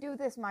I'd do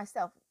this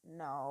myself.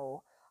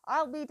 No,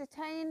 I'll be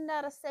detained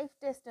at a safe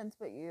distance,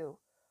 but you,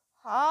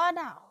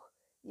 now,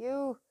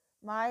 you,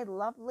 my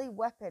lovely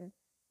weapon,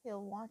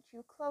 he'll want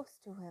you close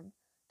to him,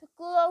 to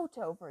gloat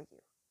over you,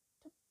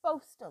 to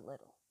boast a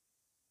little.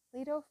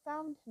 Leto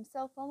found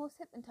himself almost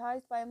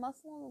hypnotized by a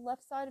muscle on the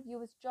left side of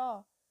Yua's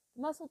jaw.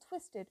 The muscle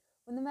twisted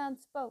when the man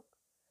spoke.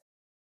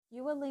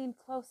 Yua leaned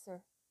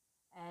closer.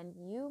 And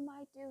you,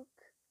 my Duke,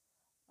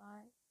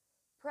 my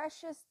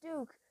precious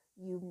Duke,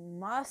 you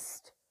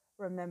must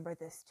remember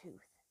this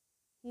tooth.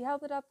 He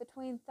held it up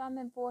between thumb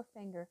and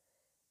forefinger.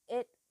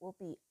 It will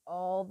be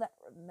all that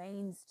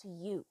remains to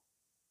you.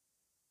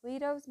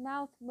 Leto's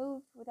mouth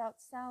moved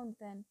without sound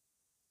then.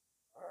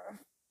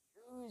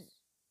 Refuse.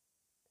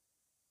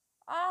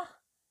 Ah,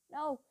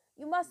 no,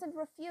 you mustn't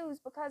refuse,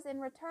 because in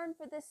return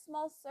for this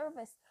small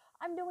service,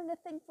 I'm doing a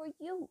thing for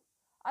you.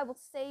 I will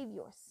save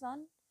your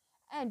son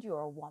and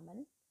your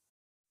woman.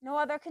 No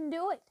other can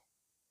do it.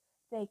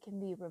 They can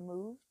be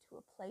removed to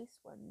a place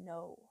where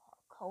no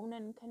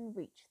Harkonnen can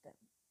reach them.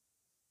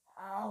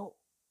 How?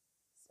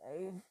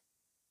 Save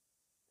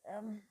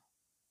them?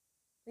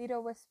 Leto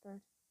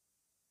whispered.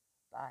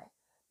 By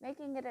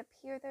making it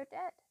appear they're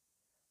dead.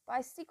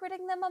 By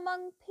secreting them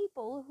among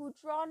people who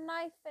draw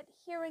knife at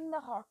hearing the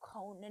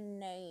Harkonnen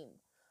name,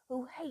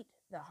 who hate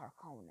the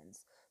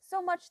Harkonnens,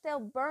 so much they'll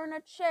burn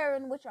a chair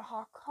in which a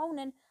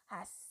Harkonnen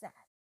has sat,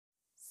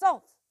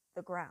 salt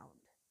the ground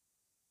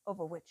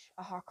over which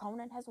a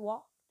Harkonnen has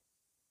walked.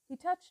 He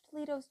touched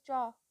Leto's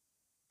jaw.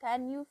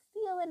 Can you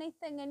feel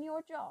anything in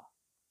your jaw?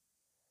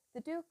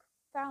 The Duke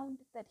found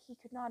that he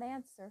could not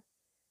answer.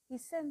 He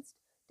sensed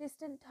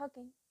distant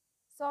tugging,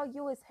 saw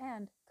Yua's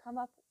hand come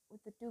up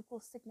with the ducal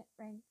signet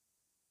ring.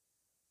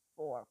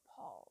 For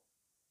Paul,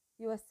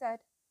 Yua said.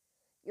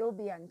 You'll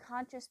be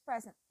unconscious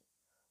presently.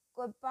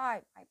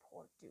 Goodbye, my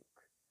poor Duke.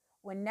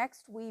 When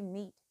next we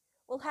meet,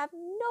 we'll have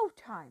no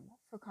time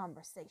for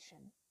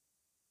conversation.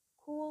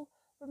 Cool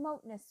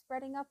remoteness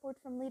spreading upward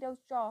from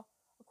Leto's jaw,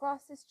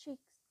 across his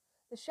cheeks,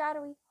 the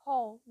shadowy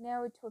hall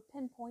narrowed to a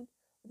pinpoint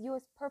with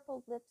Yua's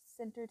purple lips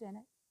centered in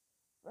it.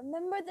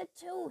 Remember the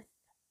tooth,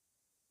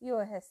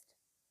 Yua hissed.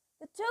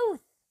 The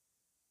tooth!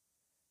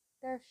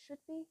 There should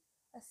be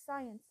a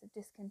science of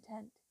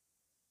discontent.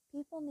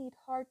 People need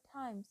hard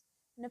times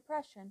and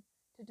oppression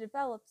to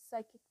develop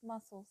psychic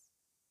muscles.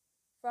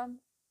 From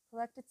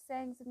Collected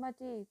Sayings of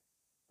Madib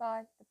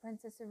by the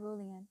Princess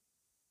Irulian.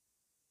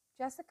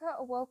 Jessica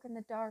awoke in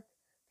the dark,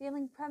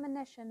 feeling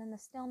premonition in the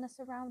stillness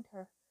around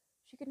her.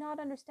 She could not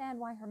understand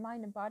why her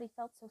mind and body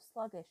felt so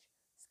sluggish.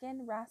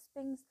 Skin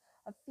raspings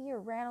of fear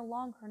ran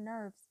along her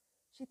nerves.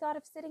 She thought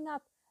of sitting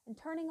up and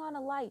turning on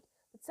a light,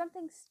 but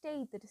something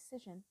stayed the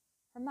decision.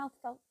 Her mouth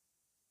felt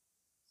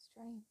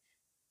strange.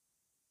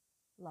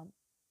 Lump,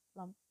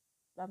 lump,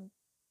 lump,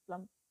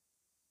 lump.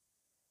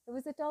 There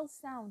was a dull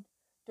sound,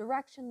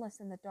 directionless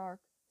in the dark,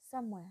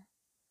 somewhere.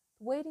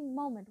 The waiting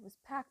moment was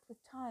packed with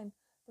time,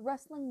 the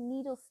rustling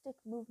needle-stick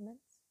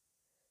movements.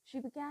 She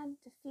began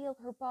to feel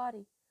her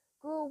body,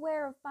 grew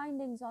aware of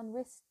bindings on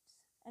wrists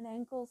and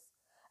ankles,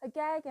 a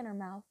gag in her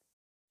mouth.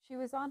 She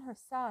was on her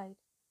side,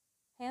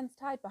 hands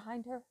tied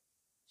behind her.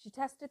 She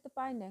tested the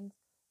bindings,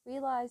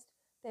 realized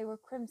they were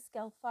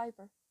crimscale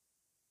fiber,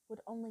 would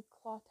only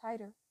claw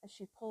tighter as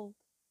she pulled.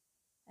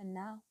 And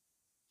now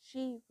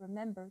she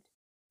remembered.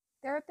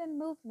 There had been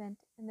movement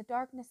in the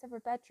darkness of her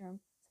bedroom,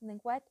 something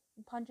wet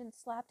and pungent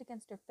slapped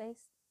against her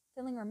face,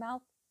 filling her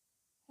mouth,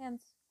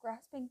 hands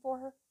grasping for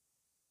her.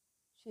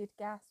 She had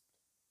gasped.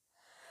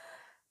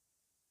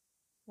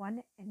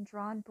 One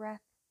indrawn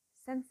breath,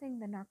 sensing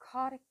the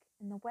narcotic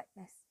in the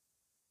wetness.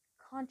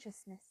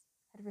 Consciousness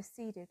had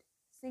receded,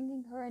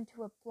 sinking her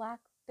into a black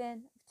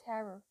bin of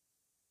terror.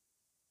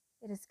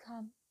 It has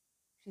come,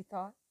 she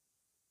thought.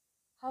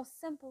 How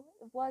simple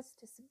it was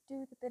to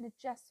subdue the Bene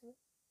Gesserit.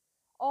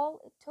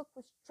 All it took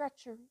was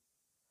treachery.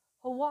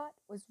 Hawat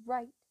was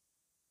right.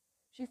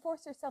 She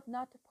forced herself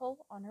not to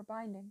pull on her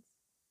bindings.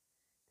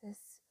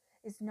 This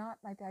is not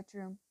my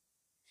bedroom,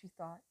 she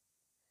thought.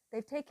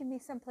 They've taken me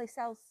someplace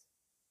else.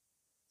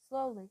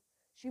 Slowly,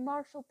 she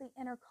marshaled the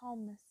inner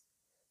calmness.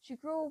 She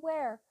grew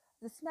aware of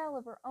the smell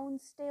of her own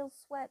stale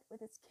sweat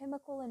with its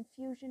chemical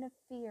infusion of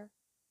fear.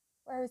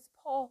 Where is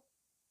Paul?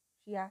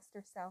 She asked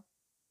herself.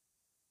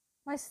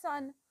 My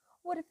son,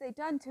 what have they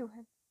done to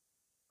him?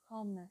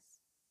 Calmness.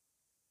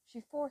 She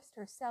forced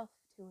herself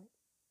to it,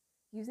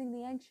 using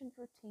the ancient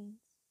routines.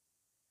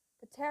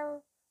 But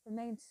terror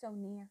remained so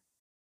near.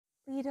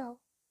 Leto,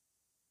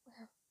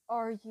 where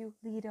are you,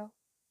 Leto?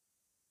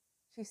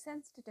 She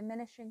sensed a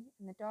diminishing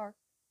in the dark.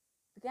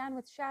 It began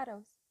with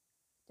shadows.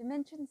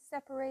 Dimensions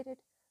separated,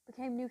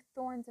 became new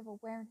thorns of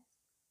awareness.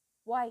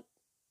 White,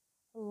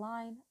 a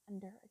line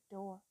under a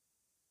door.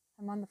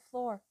 I'm on the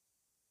floor.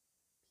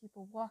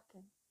 People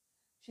walking.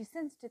 She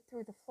sensed it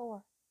through the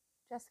floor.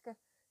 Jessica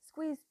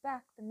squeezed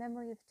back the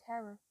memory of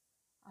terror.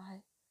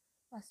 I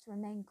must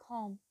remain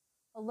calm,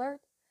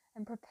 alert,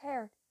 and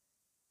prepared.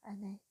 I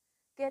may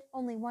get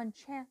only one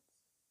chance.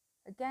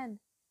 Again,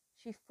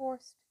 she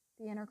forced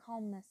the inner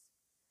calmness.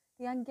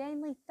 The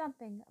ungainly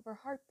thumping of her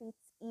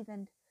heartbeats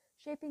evened,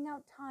 shaping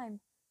out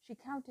time. She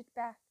counted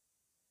back.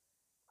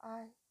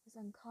 I was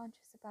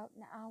unconscious about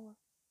an hour.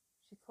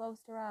 She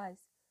closed her eyes,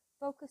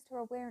 focused her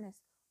awareness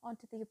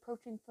onto the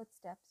approaching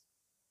footsteps.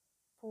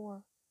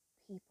 4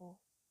 people.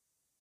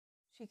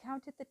 She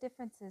counted the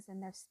differences in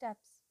their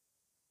steps.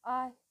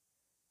 I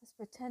must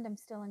pretend I'm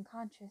still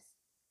unconscious.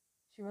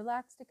 She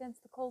relaxed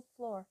against the cold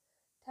floor,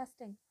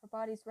 testing her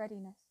body's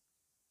readiness,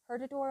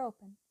 heard a door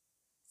open,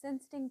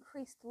 sensed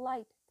increased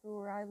light through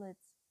her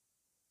eyelids.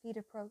 Feet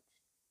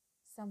approached,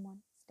 someone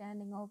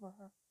standing over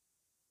her.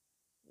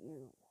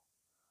 You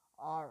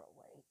are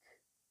awake,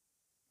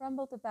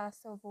 rumbled a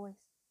basso voice.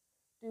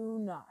 Do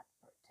not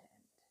pretend.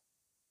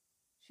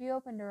 She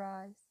opened her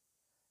eyes.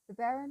 The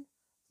Baron,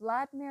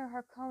 Vladimir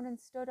Harkonnen,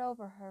 stood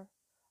over her.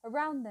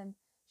 Around them,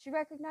 she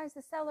recognized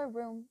the cellar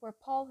room where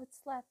Paul had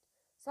slept,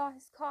 saw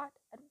his cot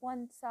at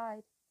one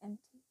side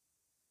empty.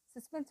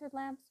 Suspensor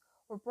lamps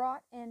were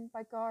brought in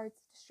by guards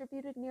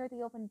distributed near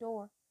the open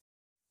door.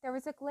 There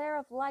was a glare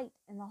of light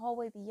in the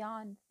hallway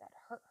beyond that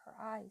hurt her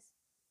eyes.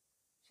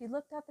 She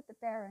looked up at the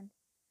Baron.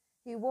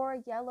 He wore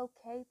a yellow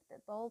cape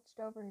that bulged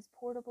over his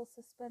portable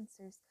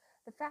suspensors.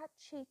 The fat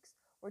cheeks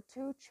were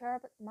two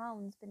cherubic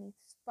mounds beneath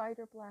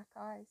spider-black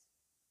eyes.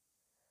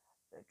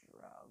 The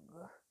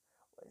drug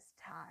was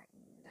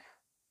timed,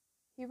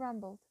 he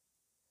rumbled.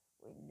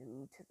 We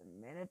knew to the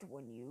minute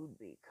when you'd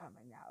be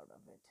coming out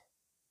of it.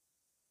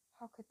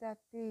 How could that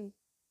be?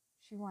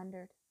 She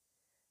wondered.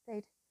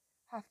 They'd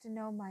have to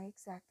know my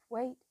exact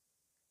weight,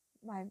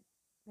 my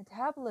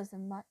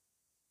metabolism,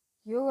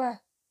 you.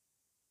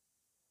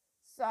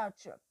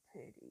 Such a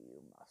pity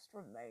you must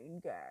remain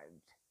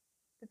gagged,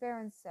 the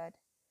Baron said.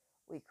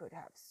 We could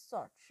have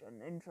such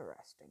an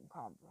interesting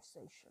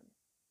conversation.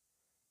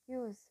 You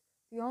was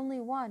the only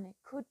one it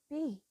could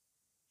be,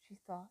 she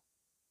thought.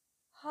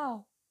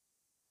 How?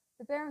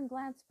 The Baron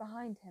glanced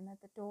behind him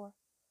at the door.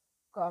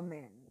 Come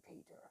in,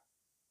 Peter.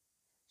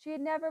 She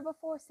had never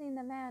before seen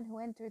the man who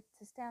entered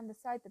to stand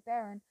beside the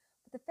Baron,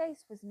 but the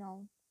face was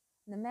known,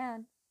 and the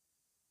man,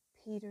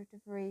 Peter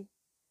DeVries,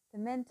 the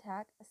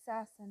Mentat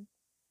assassin.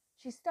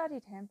 She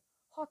studied him,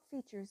 hawk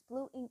features,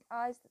 blue-ink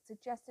eyes that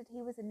suggested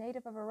he was a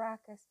native of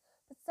Arrakis,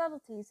 but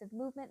subtleties of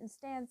movement and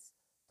stance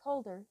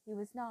told her he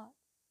was not,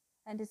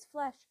 and his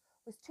flesh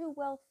was too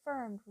well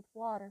firmed with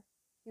water.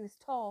 He was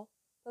tall,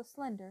 though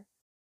slender,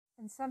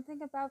 and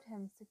something about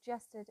him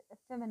suggested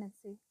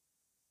effeminacy.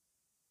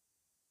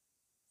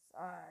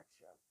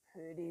 Such a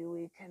pity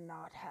we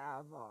cannot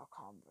have our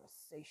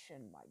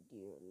conversation, my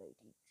dear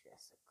Lady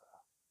Jessica,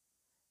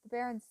 the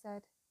Baron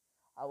said.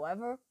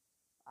 However,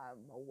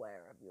 I'm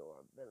aware of your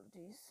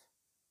abilities.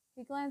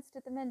 He glanced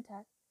at the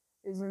Mentat.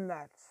 Isn't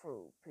that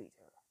true, Peter?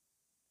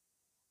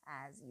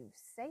 As you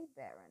say,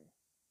 Baron,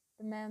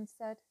 the man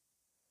said.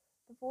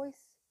 The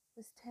voice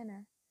was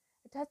tenor.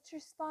 It touched her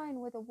spine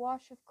with a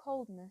wash of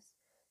coldness.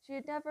 She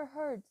had never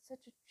heard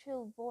such a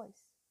chill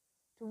voice.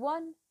 To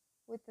one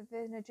with the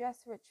Bene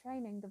Gesserit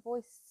training, the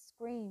voice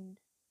screamed,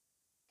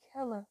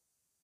 Killer.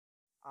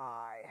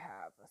 I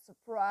have a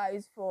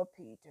surprise for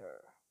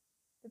Peter,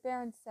 the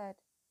Baron said.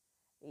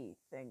 He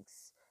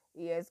thinks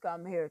he has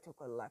come here to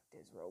collect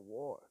his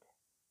reward.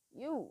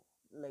 You,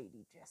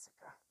 Lady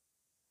Jessica.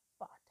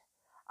 But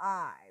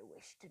I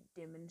wish to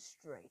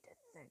demonstrate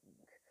a thing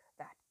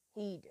that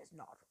he does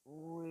not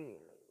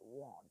really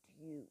want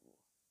you.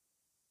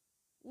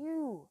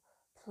 You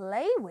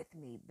play with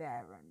me,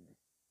 Baron?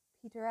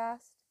 Peter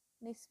asked,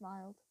 and he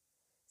smiled.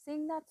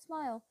 Seeing that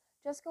smile,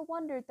 Jessica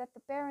wondered that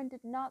the Baron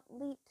did not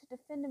leap to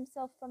defend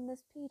himself from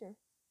this Peter.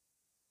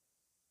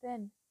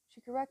 Then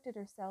she corrected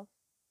herself.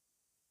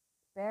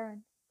 The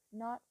Baron could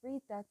not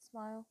read that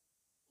smile.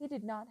 He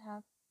did not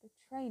have the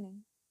training.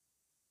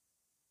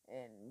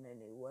 In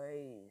many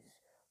ways,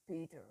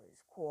 Peter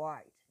is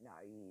quite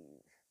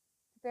naive,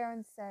 the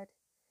Baron said.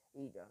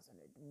 He doesn't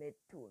admit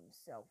to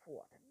himself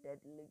what a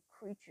deadly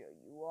creature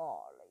you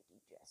are,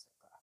 Lady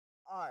Jessica.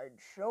 I'd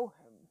show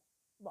him,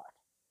 but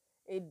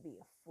it'd be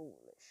a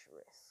foolish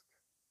risk.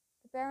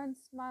 The Baron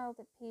smiled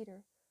at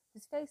Peter,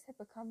 whose face had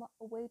become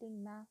a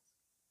waiting mask.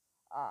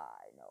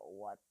 I know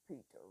what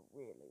Peter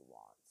really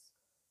wants.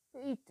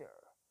 Peter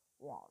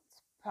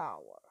wants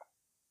power.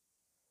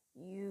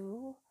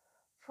 You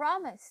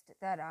promised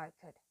that I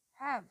could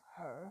have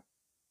her,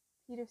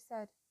 Peter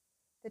said.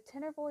 The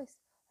tenor voice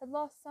had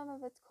lost some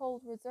of its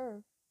cold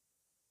reserve.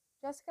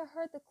 Jessica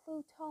heard the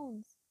clue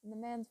tones in the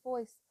man's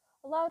voice,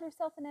 allowed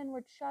herself an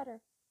inward shudder.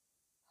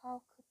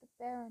 How could the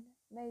Baron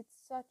have made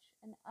such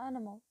an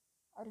animal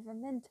out of a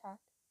Mentat?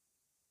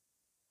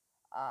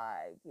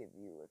 I give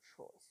you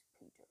a choice,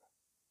 Peter,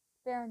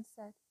 the Baron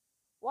said.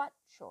 What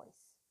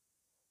choice?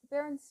 The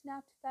Baron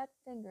snapped fat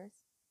fingers.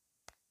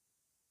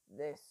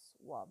 This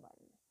woman,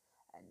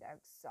 and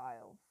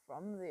exile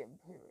from the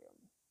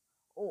Imperium,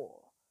 or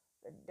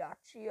the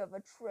Duchy of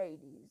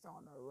Atreides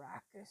on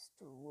Arrakis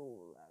to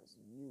rule as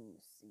you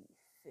see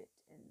fit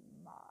in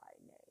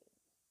my name.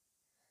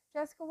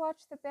 Jessica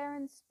watched the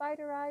Baron's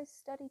spider eyes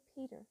study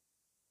Peter.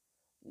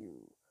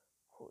 You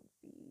could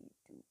be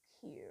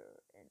Dukir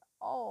in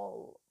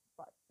all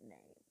but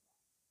name,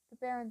 the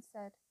Baron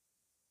said.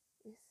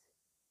 Is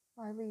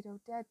my Leto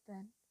dead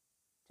then?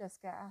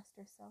 Jessica asked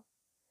herself.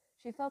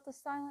 She felt a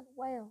silent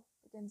wail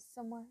begin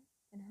somewhere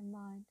in her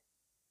mind.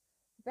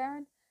 The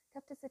Baron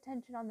kept his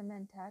attention on the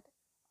Mentat.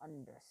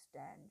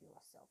 Understand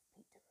yourself,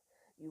 Peter.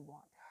 You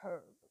want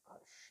her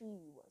because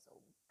she was a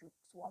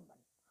duke's woman,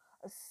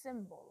 a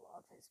symbol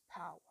of his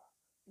power,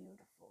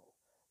 beautiful,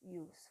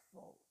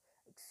 useful,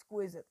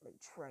 exquisitely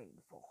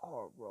trained for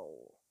her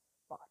role.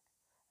 But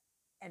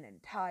an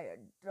entire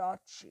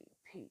duchy,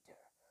 Peter.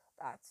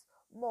 That's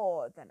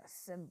more than a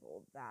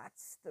symbol,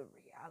 that's the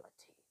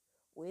reality.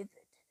 With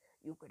it,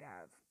 you could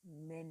have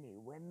many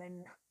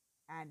women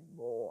and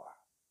more.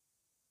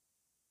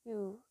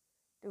 You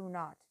do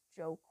not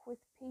joke with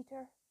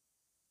Peter?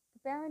 The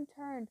Baron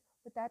turned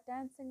with that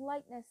dancing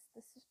lightness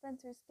the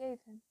suspensors gave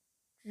him.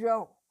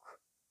 Joke?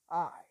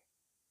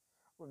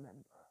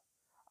 Remember,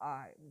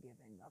 I'm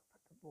giving up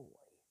the boy.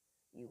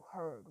 You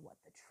heard what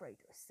the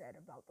traitor said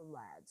about the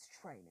lad's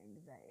training.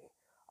 They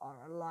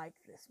are alike,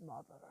 this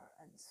mother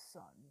and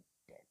son,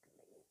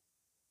 deadly.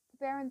 The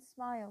Baron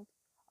smiled.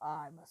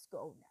 I must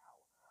go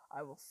now.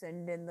 I will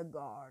send in the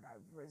guard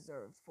I've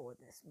reserved for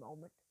this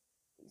moment.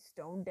 He's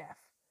stone deaf.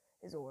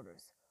 His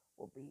orders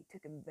will be to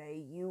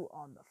convey you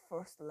on the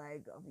first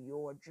leg of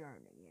your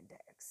journey into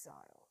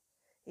exile.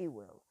 He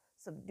will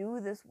subdue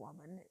this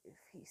woman if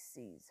he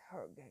sees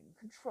her gain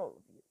control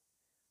of you.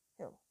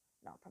 He'll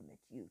not permit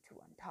you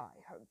to untie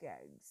her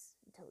gags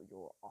until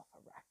you're off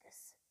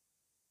Arrakis.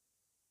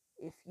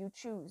 If you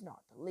choose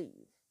not to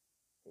leave,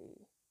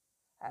 he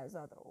has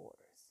other orders.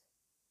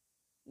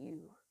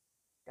 You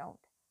don't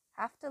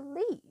have to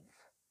leave,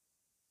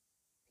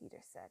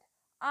 Peter said.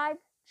 I've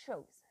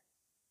chosen.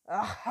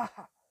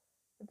 Ah!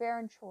 The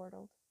Baron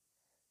chortled.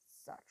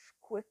 Such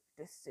quick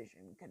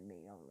decision can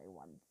mean only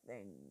one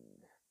thing.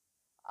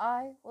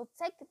 I will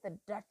take the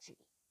duchy,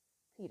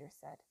 Peter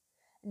said,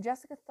 and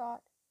Jessica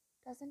thought,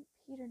 doesn't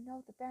Peter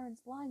know the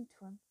Baron's lying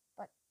to him?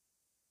 But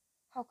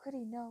how could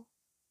he know?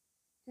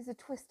 He's a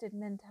twisted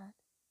mentat.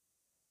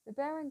 The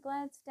Baron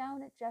glanced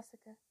down at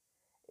Jessica.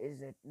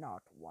 Is it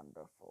not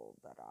wonderful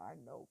that I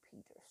know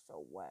Peter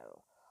so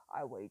well?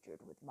 I wagered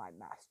with my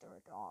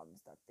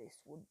master-at-arms that this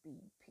would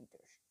be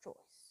Peter's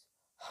choice.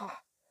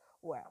 Ha!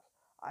 Well,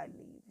 I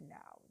leave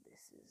now.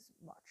 This is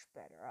much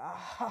better.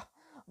 Ah,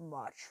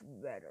 much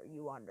better.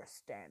 You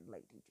understand,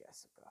 Lady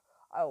Jessica.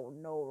 I owe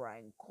no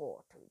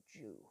rancor to a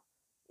Jew.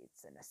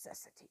 It's a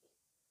necessity.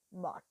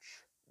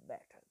 Much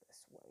better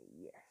this way,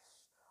 yes.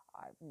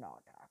 I've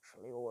not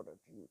actually ordered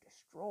you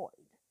destroyed.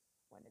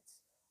 When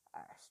it's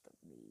asked of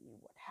me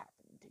what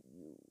happened to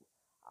you,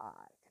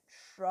 I can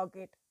shrug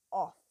it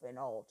off in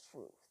all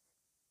truth.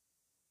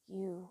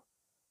 You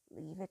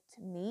leave it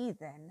to me,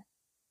 then?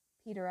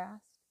 Peter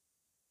asked.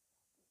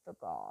 The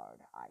guard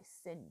I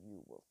send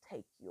you will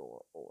take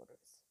your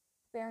orders,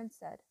 the Baron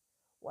said.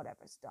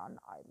 Whatever's done,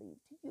 I leave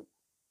to you.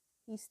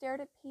 He stared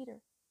at Peter.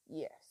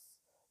 Yes,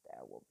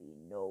 there will be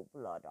no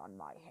blood on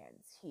my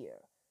hands here.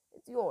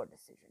 It's your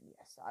decision,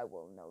 yes. I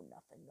will know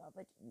nothing of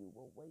it. You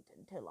will wait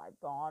until I've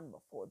gone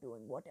before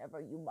doing whatever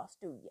you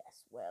must do.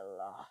 Yes,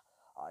 well,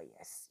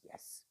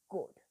 yes,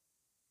 good.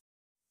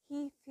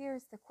 He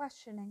fears the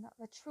questioning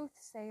of a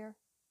truth-sayer,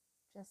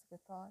 Jessica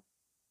thought.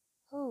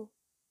 Who?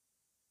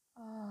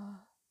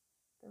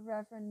 The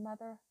Reverend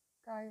Mother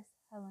Gaius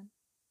Helen,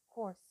 of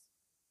course.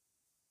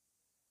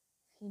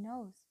 If he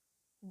knows,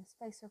 he must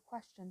face her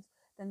questions.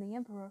 Then the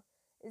Emperor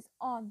is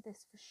on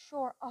this for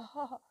sure.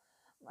 Ah,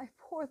 my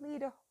poor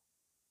Leto.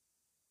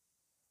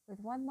 With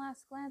one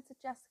last glance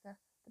at Jessica,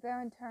 the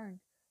Baron turned,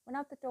 went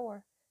out the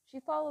door. She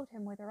followed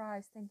him with her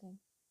eyes, thinking,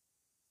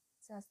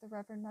 it's as the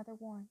Reverend Mother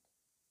warned,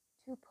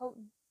 too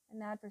potent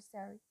an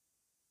adversary.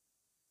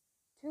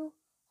 2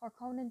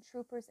 Harkonnen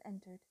troopers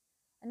entered.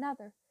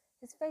 Another,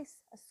 his face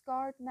a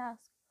scarred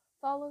mask,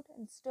 followed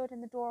and stood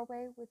in the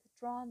doorway with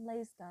drawn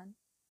laser gun.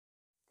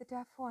 The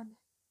deaf one,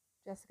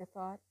 Jessica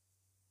thought.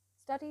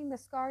 Studying the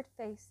scarred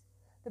face,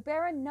 the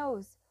Baron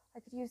knows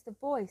I could use the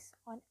voice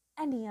on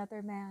any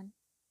other man.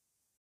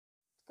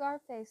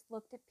 Scarface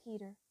looked at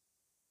Peter.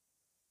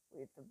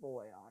 With the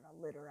boy on a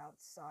litter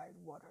outside,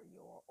 what are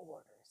your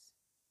orders?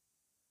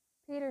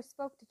 Peter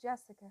spoke to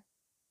Jessica.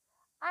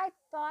 I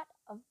thought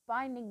of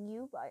binding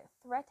you by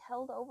a threat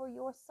held over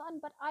your son,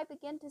 but I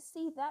begin to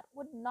see that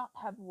would not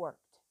have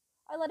worked.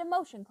 I let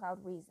emotion cloud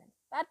reason.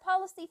 Bad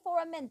policy for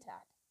a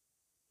mentat.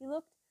 He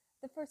looked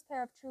at the first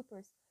pair of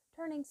troopers,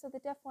 turning so the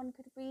deaf one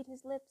could read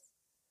his lips.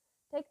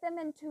 Take them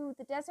into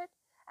the desert,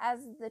 as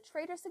the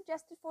traitor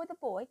suggested for the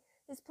boy.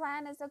 His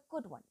plan is a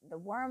good one. The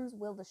worms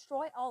will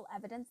destroy all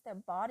evidence. Their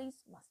bodies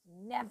must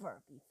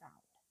never be found.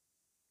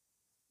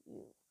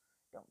 You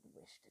don't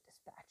wish to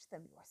dispatch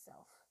them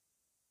yourself?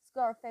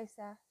 Scarface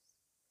asked.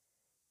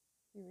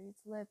 He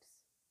reads lips,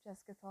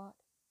 Jessica thought.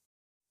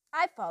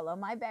 I follow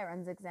my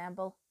Baron's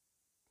example,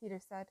 Peter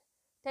said.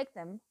 Take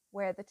them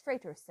where the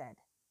traitor said.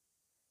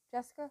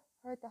 Jessica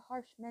heard the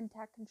harsh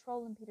mentat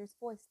control in Peter's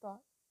voice,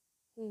 thought.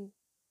 He,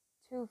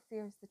 too,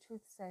 fears the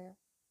truth-sayer.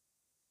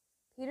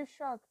 Peter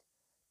shrugged,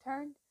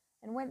 turned,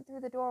 and went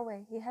through the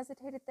doorway. He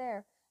hesitated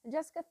there, and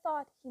Jessica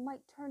thought he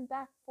might turn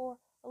back for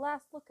a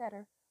last look at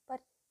her,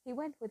 but he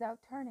went without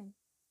turning.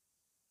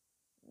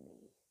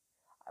 Me,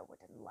 I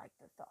wouldn't like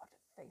the thought of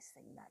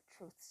facing that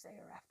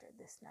truth-sayer after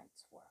this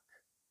night's work,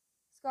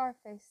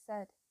 Scarface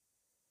said.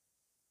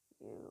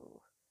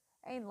 You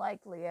ain't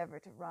likely ever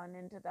to run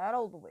into that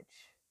old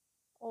witch,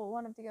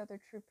 one of the other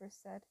troopers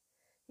said.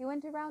 He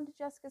went around to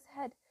Jessica's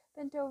head,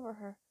 bent over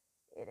her.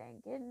 It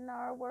ain't getting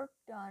our work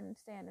done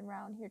standing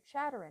round here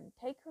chattering.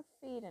 Take her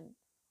feet and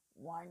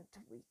why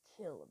don't we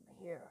kill him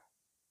here?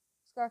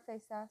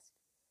 Scarface asked.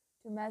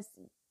 Too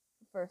messy,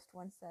 the first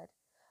one said,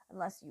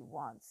 unless you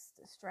wants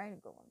to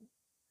strangle him.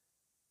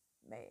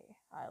 Me,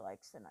 I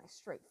likes a nice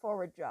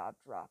straightforward job.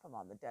 Drop him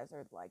on the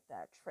desert like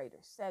that traitor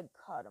said.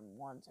 Cut him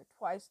once or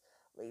twice.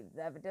 Leave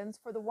the evidence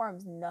for the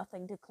worms.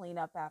 Nothing to clean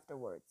up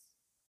afterwards.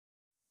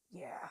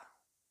 Yeah,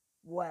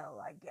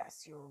 well, I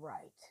guess you're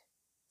right,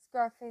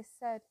 Scarface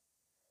said.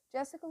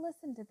 Jessica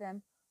listened to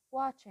them,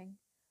 watching,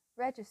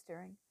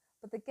 registering,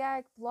 but the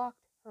gag blocked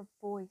her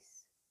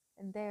voice,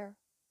 and there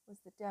was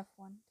the deaf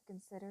one to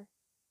consider.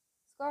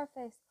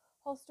 Scarface,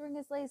 holstering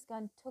his laser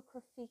gun, took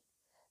her feet.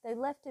 They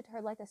lifted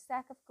her like a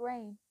sack of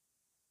grain,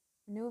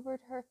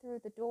 maneuvered her through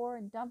the door,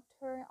 and dumped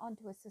her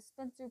onto a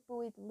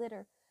suspensor-buoyed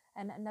litter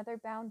and another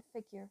bound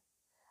figure.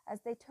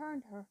 As they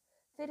turned her,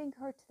 fitting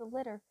her to the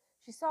litter,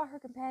 she saw her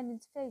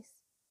companion's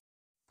face.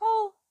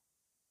 "Pull!"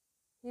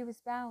 He was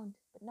bound,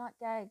 but not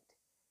gagged.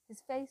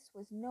 His face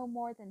was no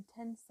more than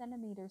 10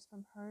 centimeters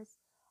from hers,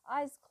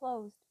 eyes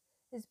closed,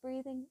 his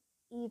breathing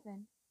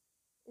even.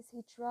 Is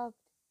he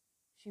drugged?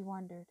 She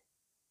wondered.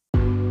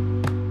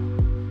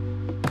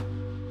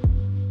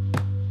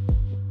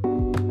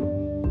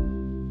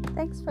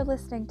 Thanks for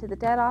listening to the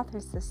Dead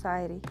Authors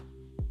Society.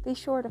 Be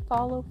sure to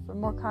follow for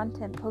more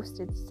content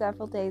posted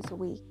several days a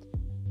week.